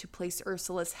decided to place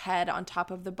Ursula's head on top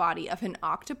of the body of an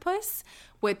octopus,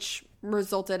 which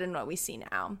resulted in what we see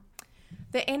now.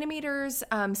 The animators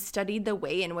studied the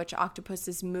way in which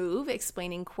octopuses move,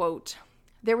 explaining, quote,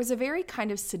 there was a very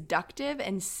kind of seductive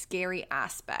and scary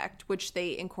aspect, which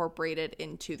they incorporated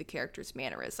into the character's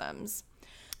mannerisms.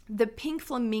 The Pink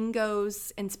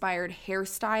Flamingos inspired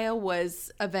hairstyle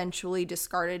was eventually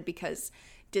discarded because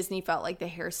Disney felt like the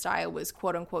hairstyle was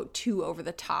quote unquote too over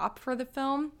the top for the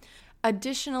film.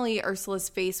 Additionally, Ursula's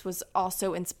face was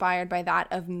also inspired by that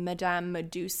of Madame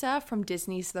Medusa from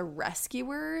Disney's The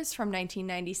Rescuers from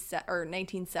 1997 or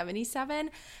 1977.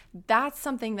 That's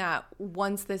something that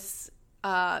once this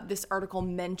article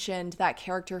mentioned that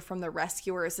character from The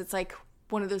Rescuers, it's like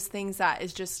one of those things that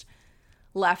is just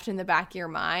left in the back of your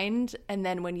mind, and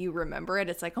then when you remember it,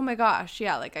 it's like, oh my gosh,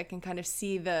 yeah, like I can kind of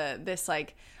see this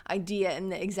like idea in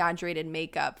the exaggerated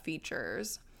makeup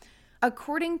features.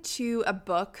 According to a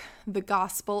book, The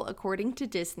Gospel According to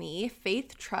Disney,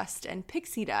 Faith, Trust, and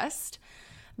Pixie Dust,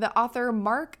 the author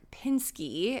Mark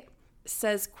Pinsky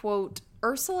says, quote,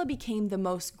 Ursula became the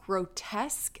most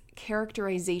grotesque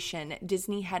characterization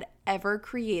Disney had ever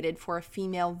created for a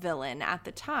female villain at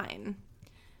the time.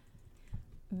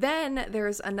 Then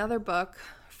there's another book,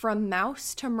 From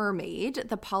Mouse to Mermaid,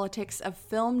 The Politics of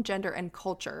Film, Gender, and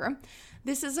Culture.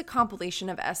 This is a compilation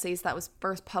of essays that was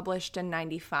first published in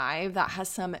 1995 that has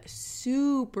some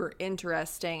super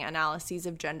interesting analyses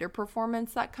of gender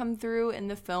performance that come through in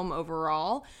the film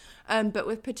overall, but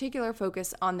with particular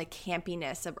focus on the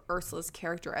campiness of Ursula's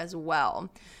character as well.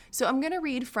 So I'm going to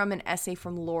read from an essay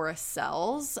from Laura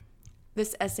Sells.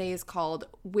 This essay is called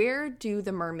Where Do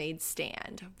the Mermaids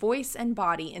Stand? Voice and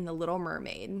Body in the Little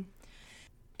Mermaid.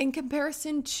 In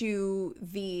comparison to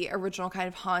the original kind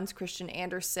of Hans Christian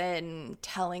Andersen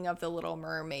telling of The Little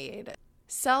Mermaid,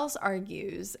 Sells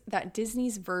argues that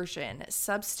Disney's version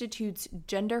substitutes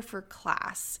gender for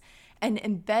class, and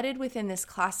embedded within this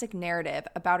classic narrative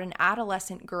about an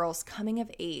adolescent girl's coming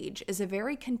of age is a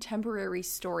very contemporary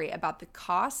story about the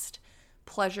cost,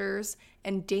 pleasures,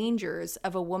 and dangers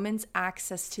of a woman's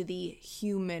access to the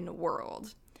human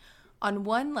world. On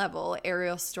one level,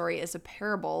 Ariel's story is a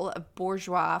parable of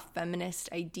bourgeois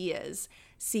feminist ideas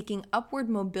seeking upward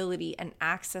mobility and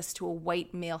access to a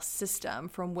white male system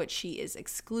from which she is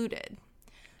excluded,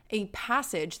 a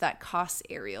passage that costs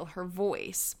Ariel her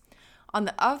voice. On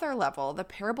the other level, the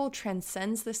parable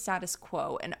transcends the status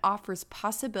quo and offers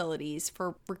possibilities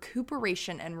for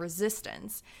recuperation and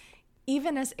resistance,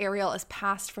 even as Ariel is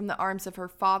passed from the arms of her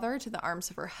father to the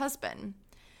arms of her husband.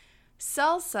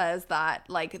 Sells says that,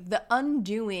 like, the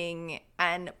undoing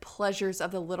and pleasures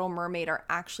of the Little Mermaid are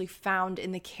actually found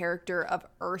in the character of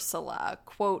Ursula,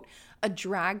 quote, a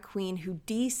drag queen who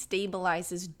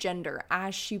destabilizes gender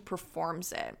as she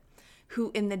performs it,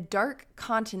 who in the dark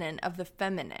continent of the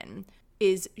feminine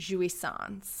is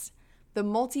jouissance, the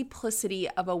multiplicity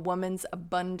of a woman's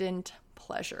abundant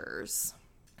pleasures.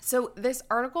 So this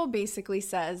article basically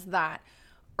says that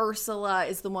Ursula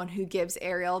is the one who gives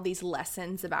Ariel these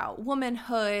lessons about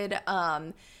womanhood,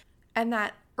 and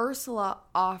that Ursula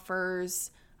offers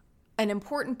an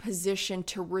important position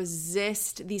to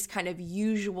resist these kind of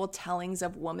usual tellings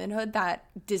of womanhood that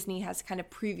Disney has kind of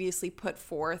previously put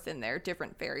forth in their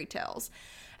different fairy tales.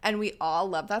 And we all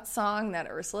love that song that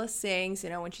Ursula sings,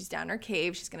 you know, when she's down in her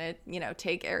cave, she's going to, you know,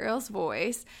 take Ariel's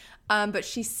voice. But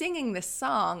she's singing this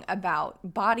song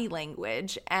about body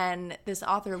language, and this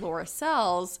author, Laura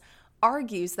Sells,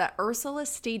 argues that Ursula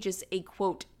stages a,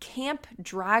 quote, camp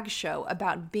drag show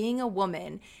about being a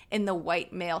woman in the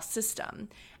white male system.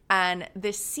 And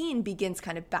this scene begins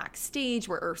kind of backstage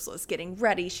where Ursula's getting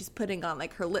ready. She's putting on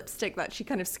like her lipstick that she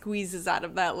kind of squeezes out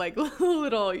of that like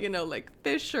little, you know, like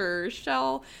fish or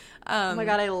shell. Oh my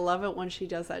God, I love it when she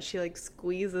does that. She like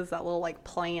squeezes that little like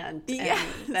plant, yes.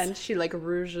 And then she like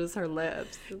rouges her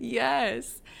lips.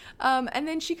 Yes. And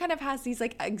then she kind of has these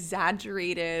like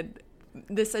exaggerated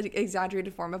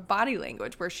form of body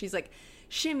language where she's like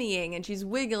shimmying and she's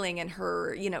wiggling and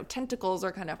her, you know, tentacles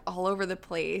are kind of all over the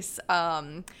place.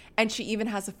 And she even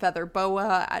has a feather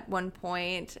boa at one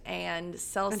point, and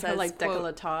Sells says, her like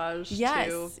quote, décolletage yes,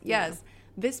 too. yes. Yeah.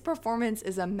 This performance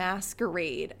is a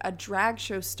masquerade, a drag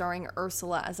show starring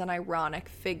Ursula as an ironic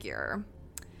figure.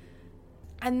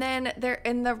 And then there,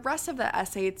 in the rest of the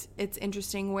essay, it's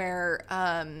interesting where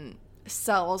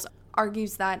Sells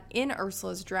argues that in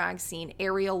Ursula's drag scene,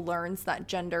 Ariel learns that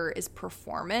gender is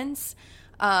performance,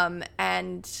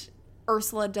 and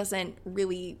Ursula doesn't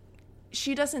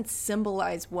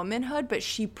symbolize womanhood, but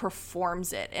she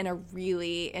performs it in a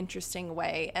really interesting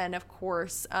way. And of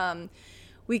course,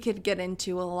 we could get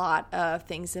into a lot of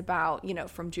things about, you know,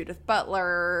 from Judith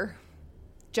Butler,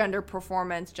 gender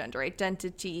performance, gender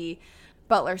identity.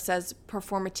 Butler says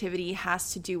performativity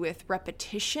has to do with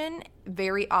repetition,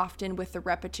 very often with the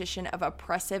repetition of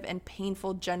oppressive and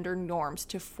painful gender norms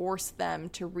to force them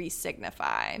to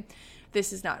re-signify.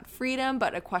 This is not freedom,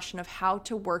 but a question of how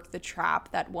to work the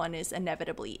trap that one is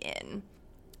inevitably in.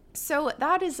 So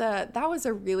that was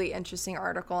a really interesting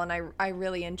article, and I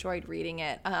really enjoyed reading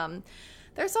it.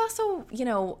 There's also, you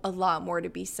know, a lot more to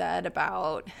be said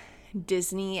about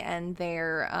Disney and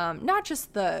their not just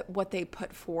what they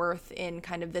put forth in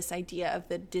kind of this idea of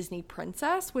the Disney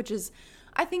princess, which is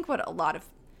I think what a lot of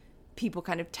people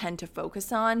kind of tend to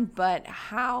focus on, but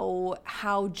how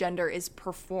gender is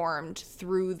performed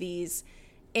through these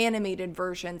animated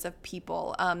versions of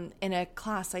people. In a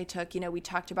class I took, we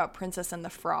talked about Princess and the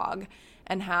Frog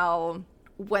and how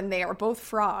when they are both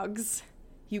frogs,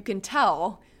 you can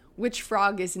tell which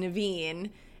frog is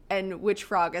Naveen and which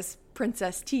frog is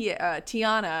Princess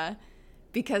Tiana,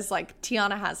 because like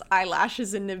Tiana has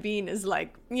eyelashes and Naveen is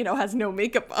like, has no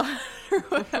makeup on or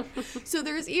whatever. So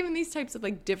there's even these types of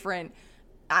like different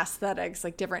aesthetics,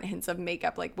 like different hints of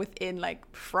makeup, like within like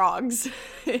frogs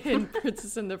in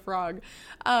Princess and the Frog.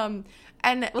 And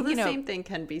well, the same thing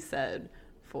can be said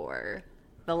for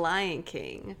The Lion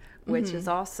King, which is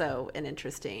also an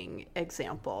interesting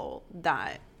example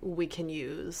that we can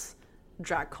use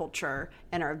drag culture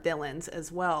and our villains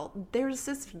as well. There's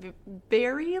this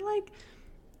very like,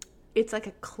 it's like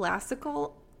a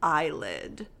classical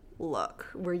eyelid look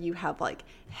where you have like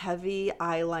heavy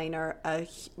eyeliner,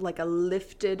 like a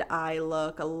lifted eye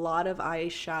look, a lot of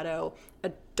eyeshadow,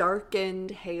 a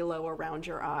darkened halo around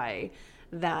your eye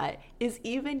that is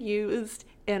even used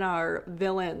in our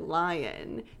villain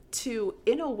lion to,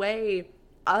 in a way,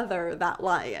 other that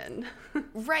lion.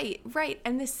 Right.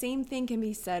 And the same thing can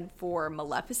be said for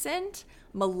Maleficent.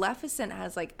 Maleficent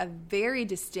has like a very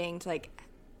distinct like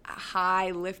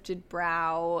high lifted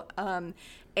brow,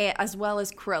 as well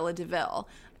as Cruella de Vil.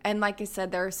 And like I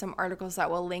said, there are some articles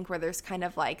that will link where there's kind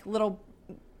of like little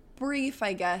brief,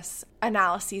 I guess,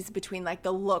 analyses between like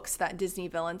the looks that Disney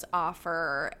villains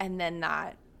offer and then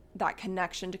that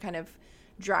connection to kind of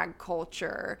drag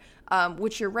culture,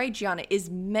 which you're right, Gianna, is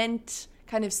meant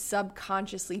kind of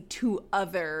subconsciously to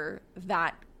other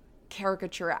that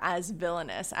caricature as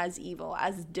villainous, as evil,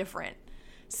 as different.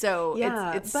 So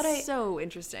yeah, it's so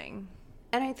interesting.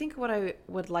 And I think what I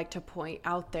would like to point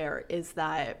out there is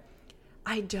that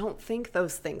I don't think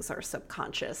those things are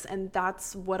subconscious, and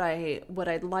that's what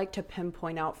I'd like to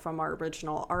pinpoint out from our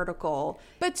original article.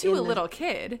 But to a little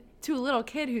kid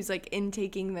who's like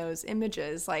intaking those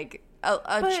images, like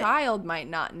a child might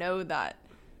not know that.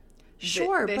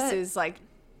 Sure, this is like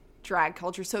drag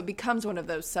culture, so it becomes one of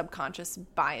those subconscious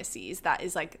biases that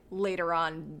is like later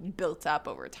on built up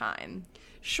over time.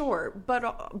 Sure,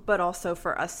 but also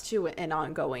for us too, in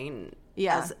ongoing,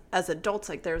 as adults,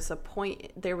 like there was a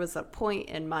point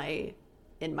in my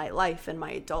life, in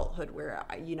my adulthood, where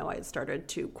I had started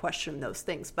to question those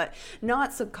things, but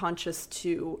not subconscious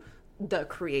to the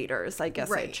creators, I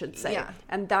guess I should say. Yeah.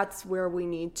 And that's where we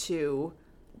need to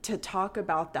talk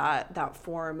about that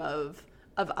form of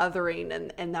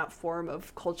othering and that form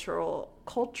of cultural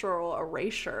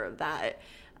erasure that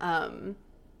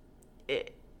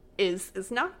it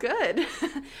is not good.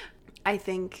 I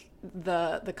think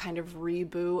the kind of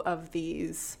reboot of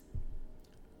these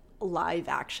live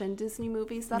action Disney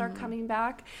movies that are coming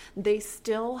back, they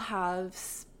still have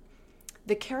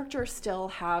the characters still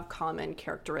have common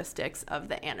characteristics of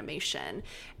the animation.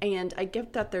 And I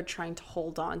get that they're trying to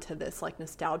hold on to this like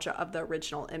nostalgia of the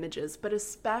original images, but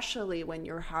especially when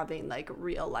you're having like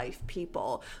real life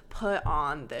people put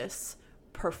on this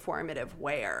performative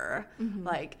wear,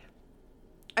 like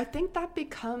I think that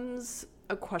becomes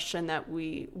a question that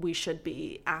we should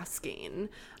be asking,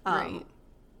 right?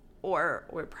 Or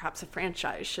perhaps a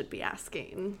franchise should be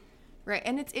asking. Right.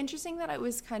 And it's interesting that it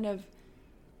was kind of,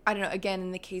 I don't know, again,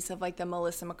 in the case of like the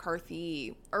Melissa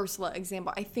McCarthy Ursula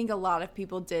example, I think a lot of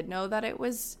people did know that it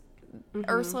was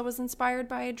Ursula was inspired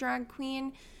by a drag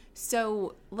queen.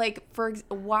 So like,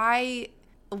 why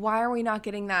are we not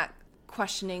getting that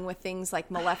questioning with things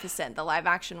like Maleficent, the live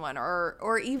action one,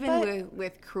 or even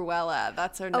with Cruella?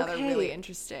 That's another really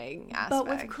interesting aspect. But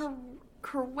with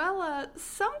Cruella,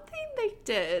 something they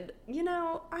did,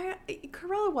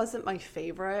 Cruella wasn't my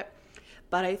favorite,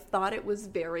 but I thought it was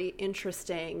very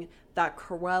interesting that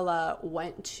Cruella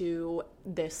went to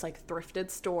this like thrifted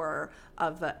store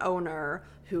of the owner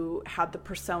who had the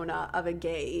persona of a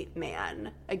gay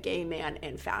man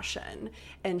in fashion.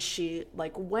 And she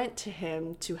like went to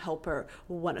him to help her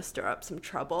want to stir up some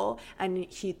trouble. And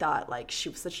he thought like she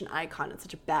was such an icon and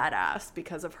such a badass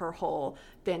because of her whole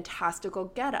fantastical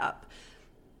getup.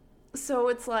 So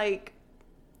it's like,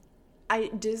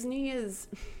 Disney is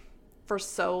for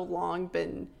so long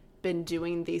been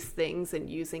doing these things and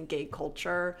using gay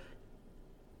culture,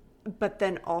 but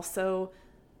then also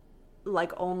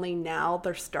like only now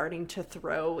they're starting to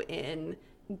throw in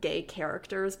gay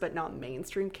characters but not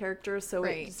mainstream characters. So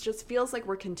it just feels like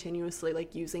we're continuously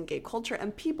like using gay culture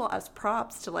and people as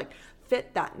props to like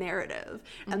fit that narrative.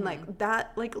 And like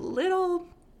that like little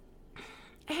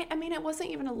I mean, it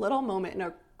wasn't even a little moment in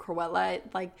a Cruella.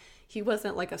 Like, he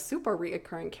wasn't like a super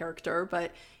reoccurring character,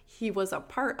 but he was a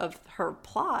part of her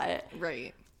plot.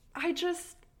 Right. I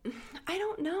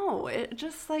don't know. It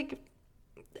just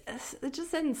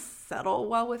didn't settle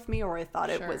well with me, or I thought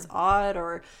it was odd,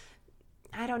 or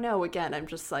I don't know. Again, I'm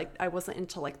just like, I wasn't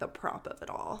into like the prop of it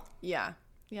all. Yeah.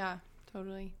 Yeah,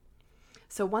 totally.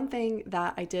 So one thing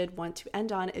that I did want to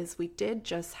end on is we did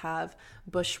just have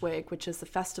Bushwig, which is a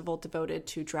festival devoted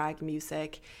to drag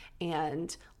music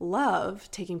and love,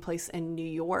 taking place in New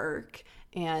York.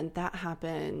 And that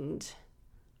happened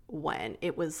when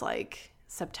it was like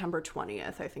September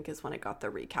 20th, I think is when it got the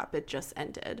recap. It just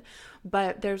ended.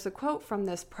 But there's a quote from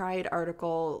this Pride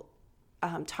article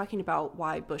talking about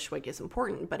why Bushwig is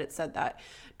important, but it said that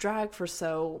drag for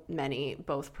so many,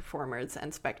 both performers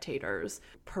and spectators,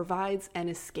 provides an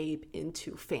escape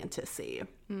into fantasy.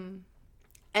 And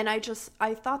I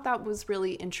thought that was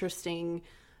really interesting,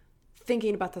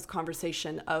 thinking about this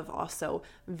conversation of also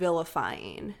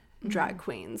vilifying drag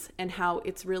queens and how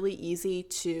it's really easy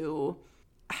to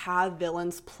have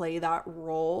villains play that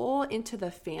role into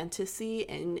the fantasy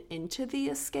and into the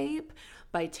escape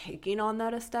by taking on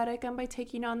that aesthetic and by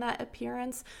taking on that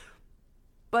appearance,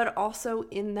 but also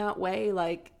in that way,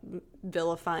 like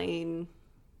vilifying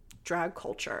drag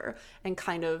culture and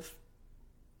kind of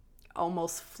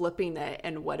almost flipping it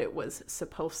and what it was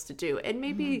supposed to do. And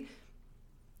maybe,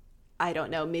 I don't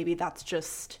know, maybe that's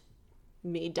just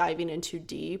me diving in too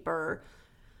deep, or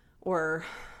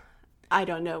I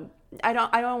don't know. I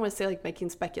don't want to say like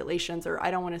making speculations, or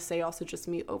I don't want to say also just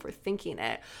me overthinking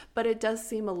it, but it does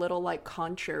seem a little like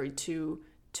contrary to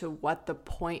what the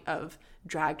point of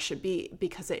drag should be,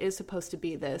 because it is supposed to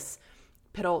be this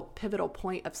pivotal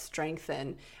point of strength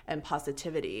and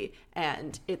positivity,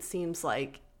 and it seems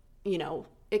like, you know,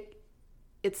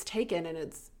 it's taken and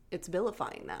it's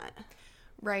vilifying that.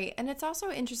 Right. And it's also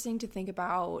interesting to think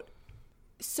about,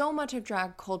 so much of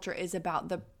drag culture is about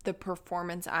the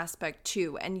performance aspect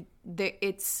too, and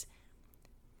it's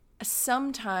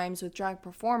sometimes with drag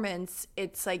performance,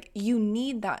 it's like you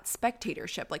need that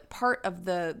spectatorship. Like part of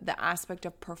the aspect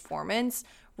of performance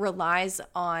relies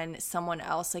on someone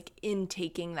else like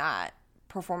intaking that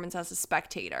performance as a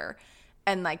spectator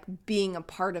and like being a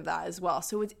part of that as well.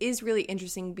 So it is really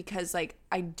interesting, because like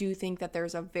I do think that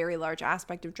there's a very large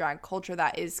aspect of drag culture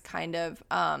that is kind of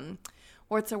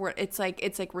what's the word? It's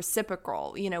like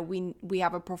reciprocal. You know, we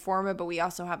have a performer, but we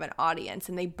also have an audience,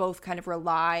 and they both kind of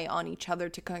rely on each other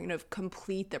to kind of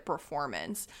complete the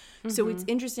performance. So it's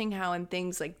interesting how in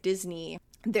things like Disney,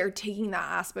 they're taking that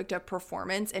aspect of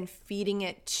performance and feeding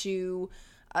it to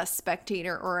a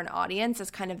spectator or an audience as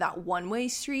kind of that one-way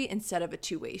street instead of a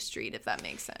two-way street, if that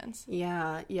makes sense.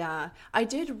 Yeah. I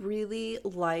did really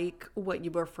like what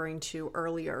you were referring to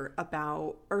earlier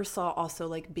about Ursula also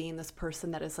like being this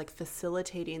person that is like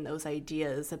facilitating those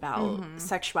ideas about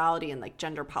sexuality and like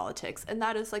gender politics. And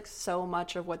that is like so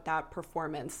much of what that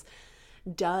performance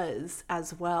does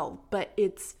as well. But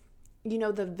it's, you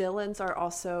know, the villains are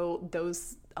also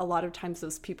a lot of times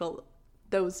those people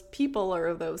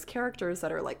or those characters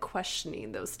that are like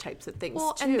questioning those types of things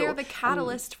too. And they're the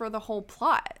catalyst for the whole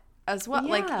plot as well.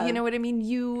 Yeah. Like, you know what I mean?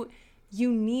 You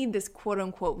need this quote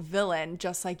unquote villain,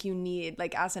 just like you need,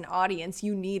 like as an audience,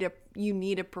 you need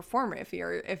a performer if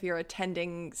you're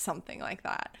attending something like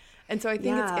that. And so I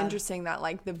think it's interesting that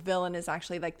like the villain is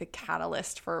actually like the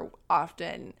catalyst for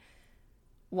often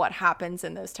what happens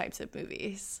in those types of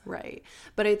movies. Right.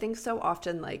 But I think so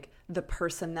often like the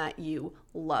person that you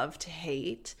love to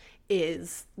hate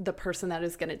is the person that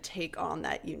is going to take on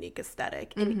that unique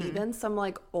aesthetic. And even some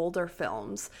like older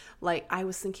films, like I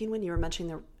was thinking when you were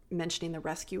mentioning the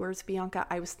Rescuers, Bianca,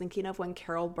 I was thinking of when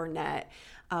Carol Burnett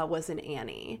was in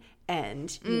Annie,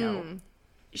 and you know,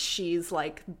 she's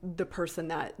like the person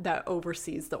that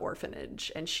oversees the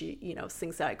orphanage, and she, you know,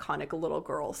 sings the iconic Little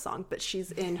Girl song, but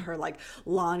she's in her like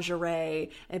lingerie,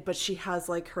 but she has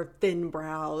like her thin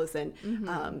brows, and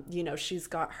you know, she's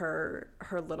got her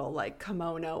little like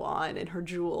kimono on and her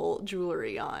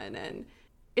jewelry on, and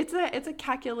it's a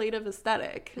calculative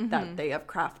aesthetic that they have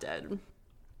crafted.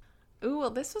 Ooh,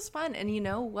 well, this was fun. And you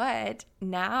know what?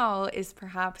 Now is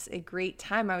perhaps a great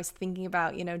time. I was thinking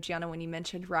about, you know, Gianna, when you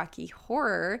mentioned Rocky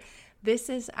Horror, this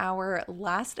is our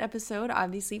last episode,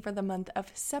 obviously, for the month of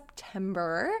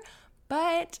September.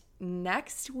 But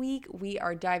next week, we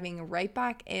are diving right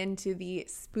back into the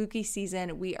spooky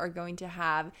season. We are going to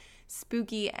have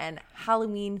spooky and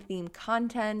Halloween-themed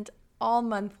content all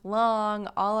month long,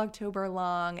 all October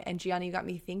long. And Gianna, you got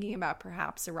me thinking about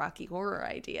perhaps a Rocky Horror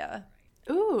idea.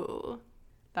 Ooh,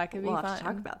 that could be fun. We'll have to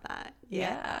talk about that.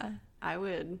 Yeah. I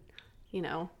would, you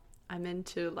know, I'm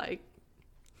into like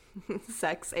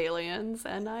sex aliens,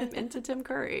 and I'm into Tim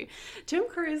Curry. Tim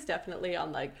Curry is definitely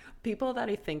on like people that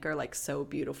I think are like so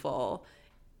beautiful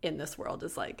in this world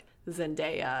is like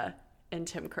Zendaya and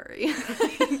Tim Curry.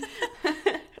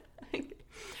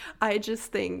 I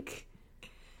just think,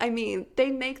 I mean,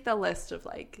 they make the list of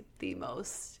like the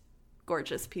most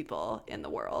gorgeous people in the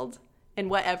world in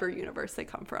whatever universe they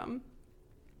come from.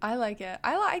 I like it.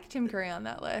 I like Tim Curry on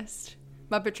that list.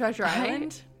 Muppet Treasure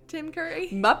Island, Tim Curry.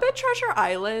 Muppet Treasure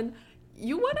Island.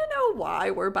 You want to know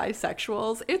why we're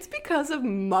bisexuals? It's because of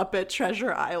Muppet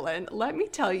Treasure Island. Let me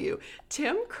tell you,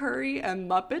 Tim Curry and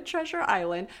Muppet Treasure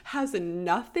Island has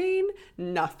nothing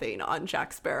on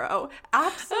Jack Sparrow.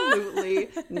 Absolutely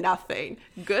nothing.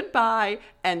 Goodbye.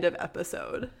 End of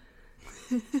episode.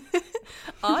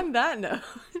 On that note,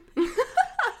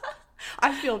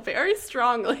 I feel very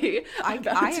strongly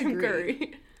about Tim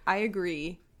Curry. I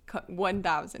agree.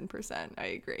 1000%. I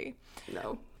agree.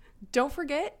 No. Don't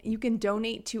forget, you can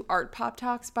donate to Art Pop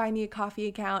Talks Buy Me a Coffee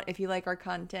account if you like our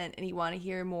content and you want to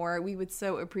hear more. We would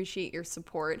so appreciate your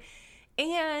support.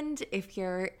 And if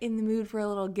you're in the mood for a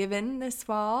little giving this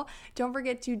fall, don't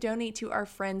forget to donate to our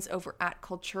friends over at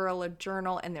Cultura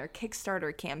Journal and their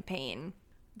Kickstarter campaign.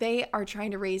 They are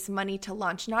trying to raise money to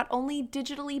launch not only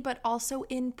digitally, but also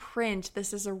in print.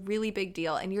 This is a really big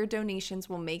deal, and your donations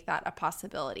will make that a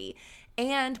possibility.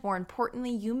 And more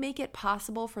importantly, you make it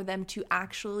possible for them to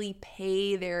actually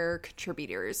pay their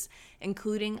contributors,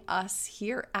 including us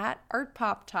here at Art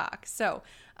Pop Talk. So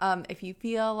if you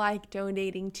feel like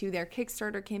donating to their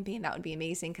Kickstarter campaign, that would be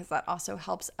amazing because that also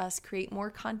helps us create more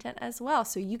content as well.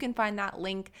 So you can find that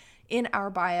link in our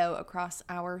bio across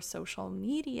our social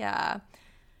media.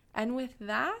 And with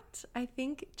that, I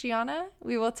think, Gianna,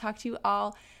 we will talk to you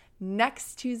all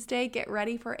next Tuesday. Get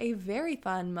ready for a very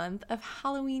fun month of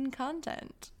Halloween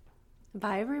content.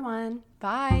 Bye, everyone.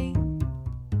 Bye.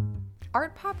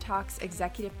 Art Pop Talks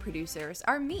executive producers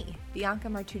are me, Bianca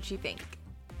Martucci-Fink.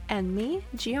 And me,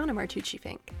 Gianna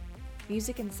Martucci-Fink.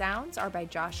 Music and sounds are by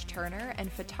Josh Turner,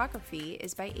 and photography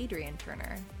is by Adrian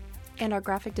Turner. And our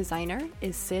graphic designer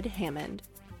is Sid Hammond.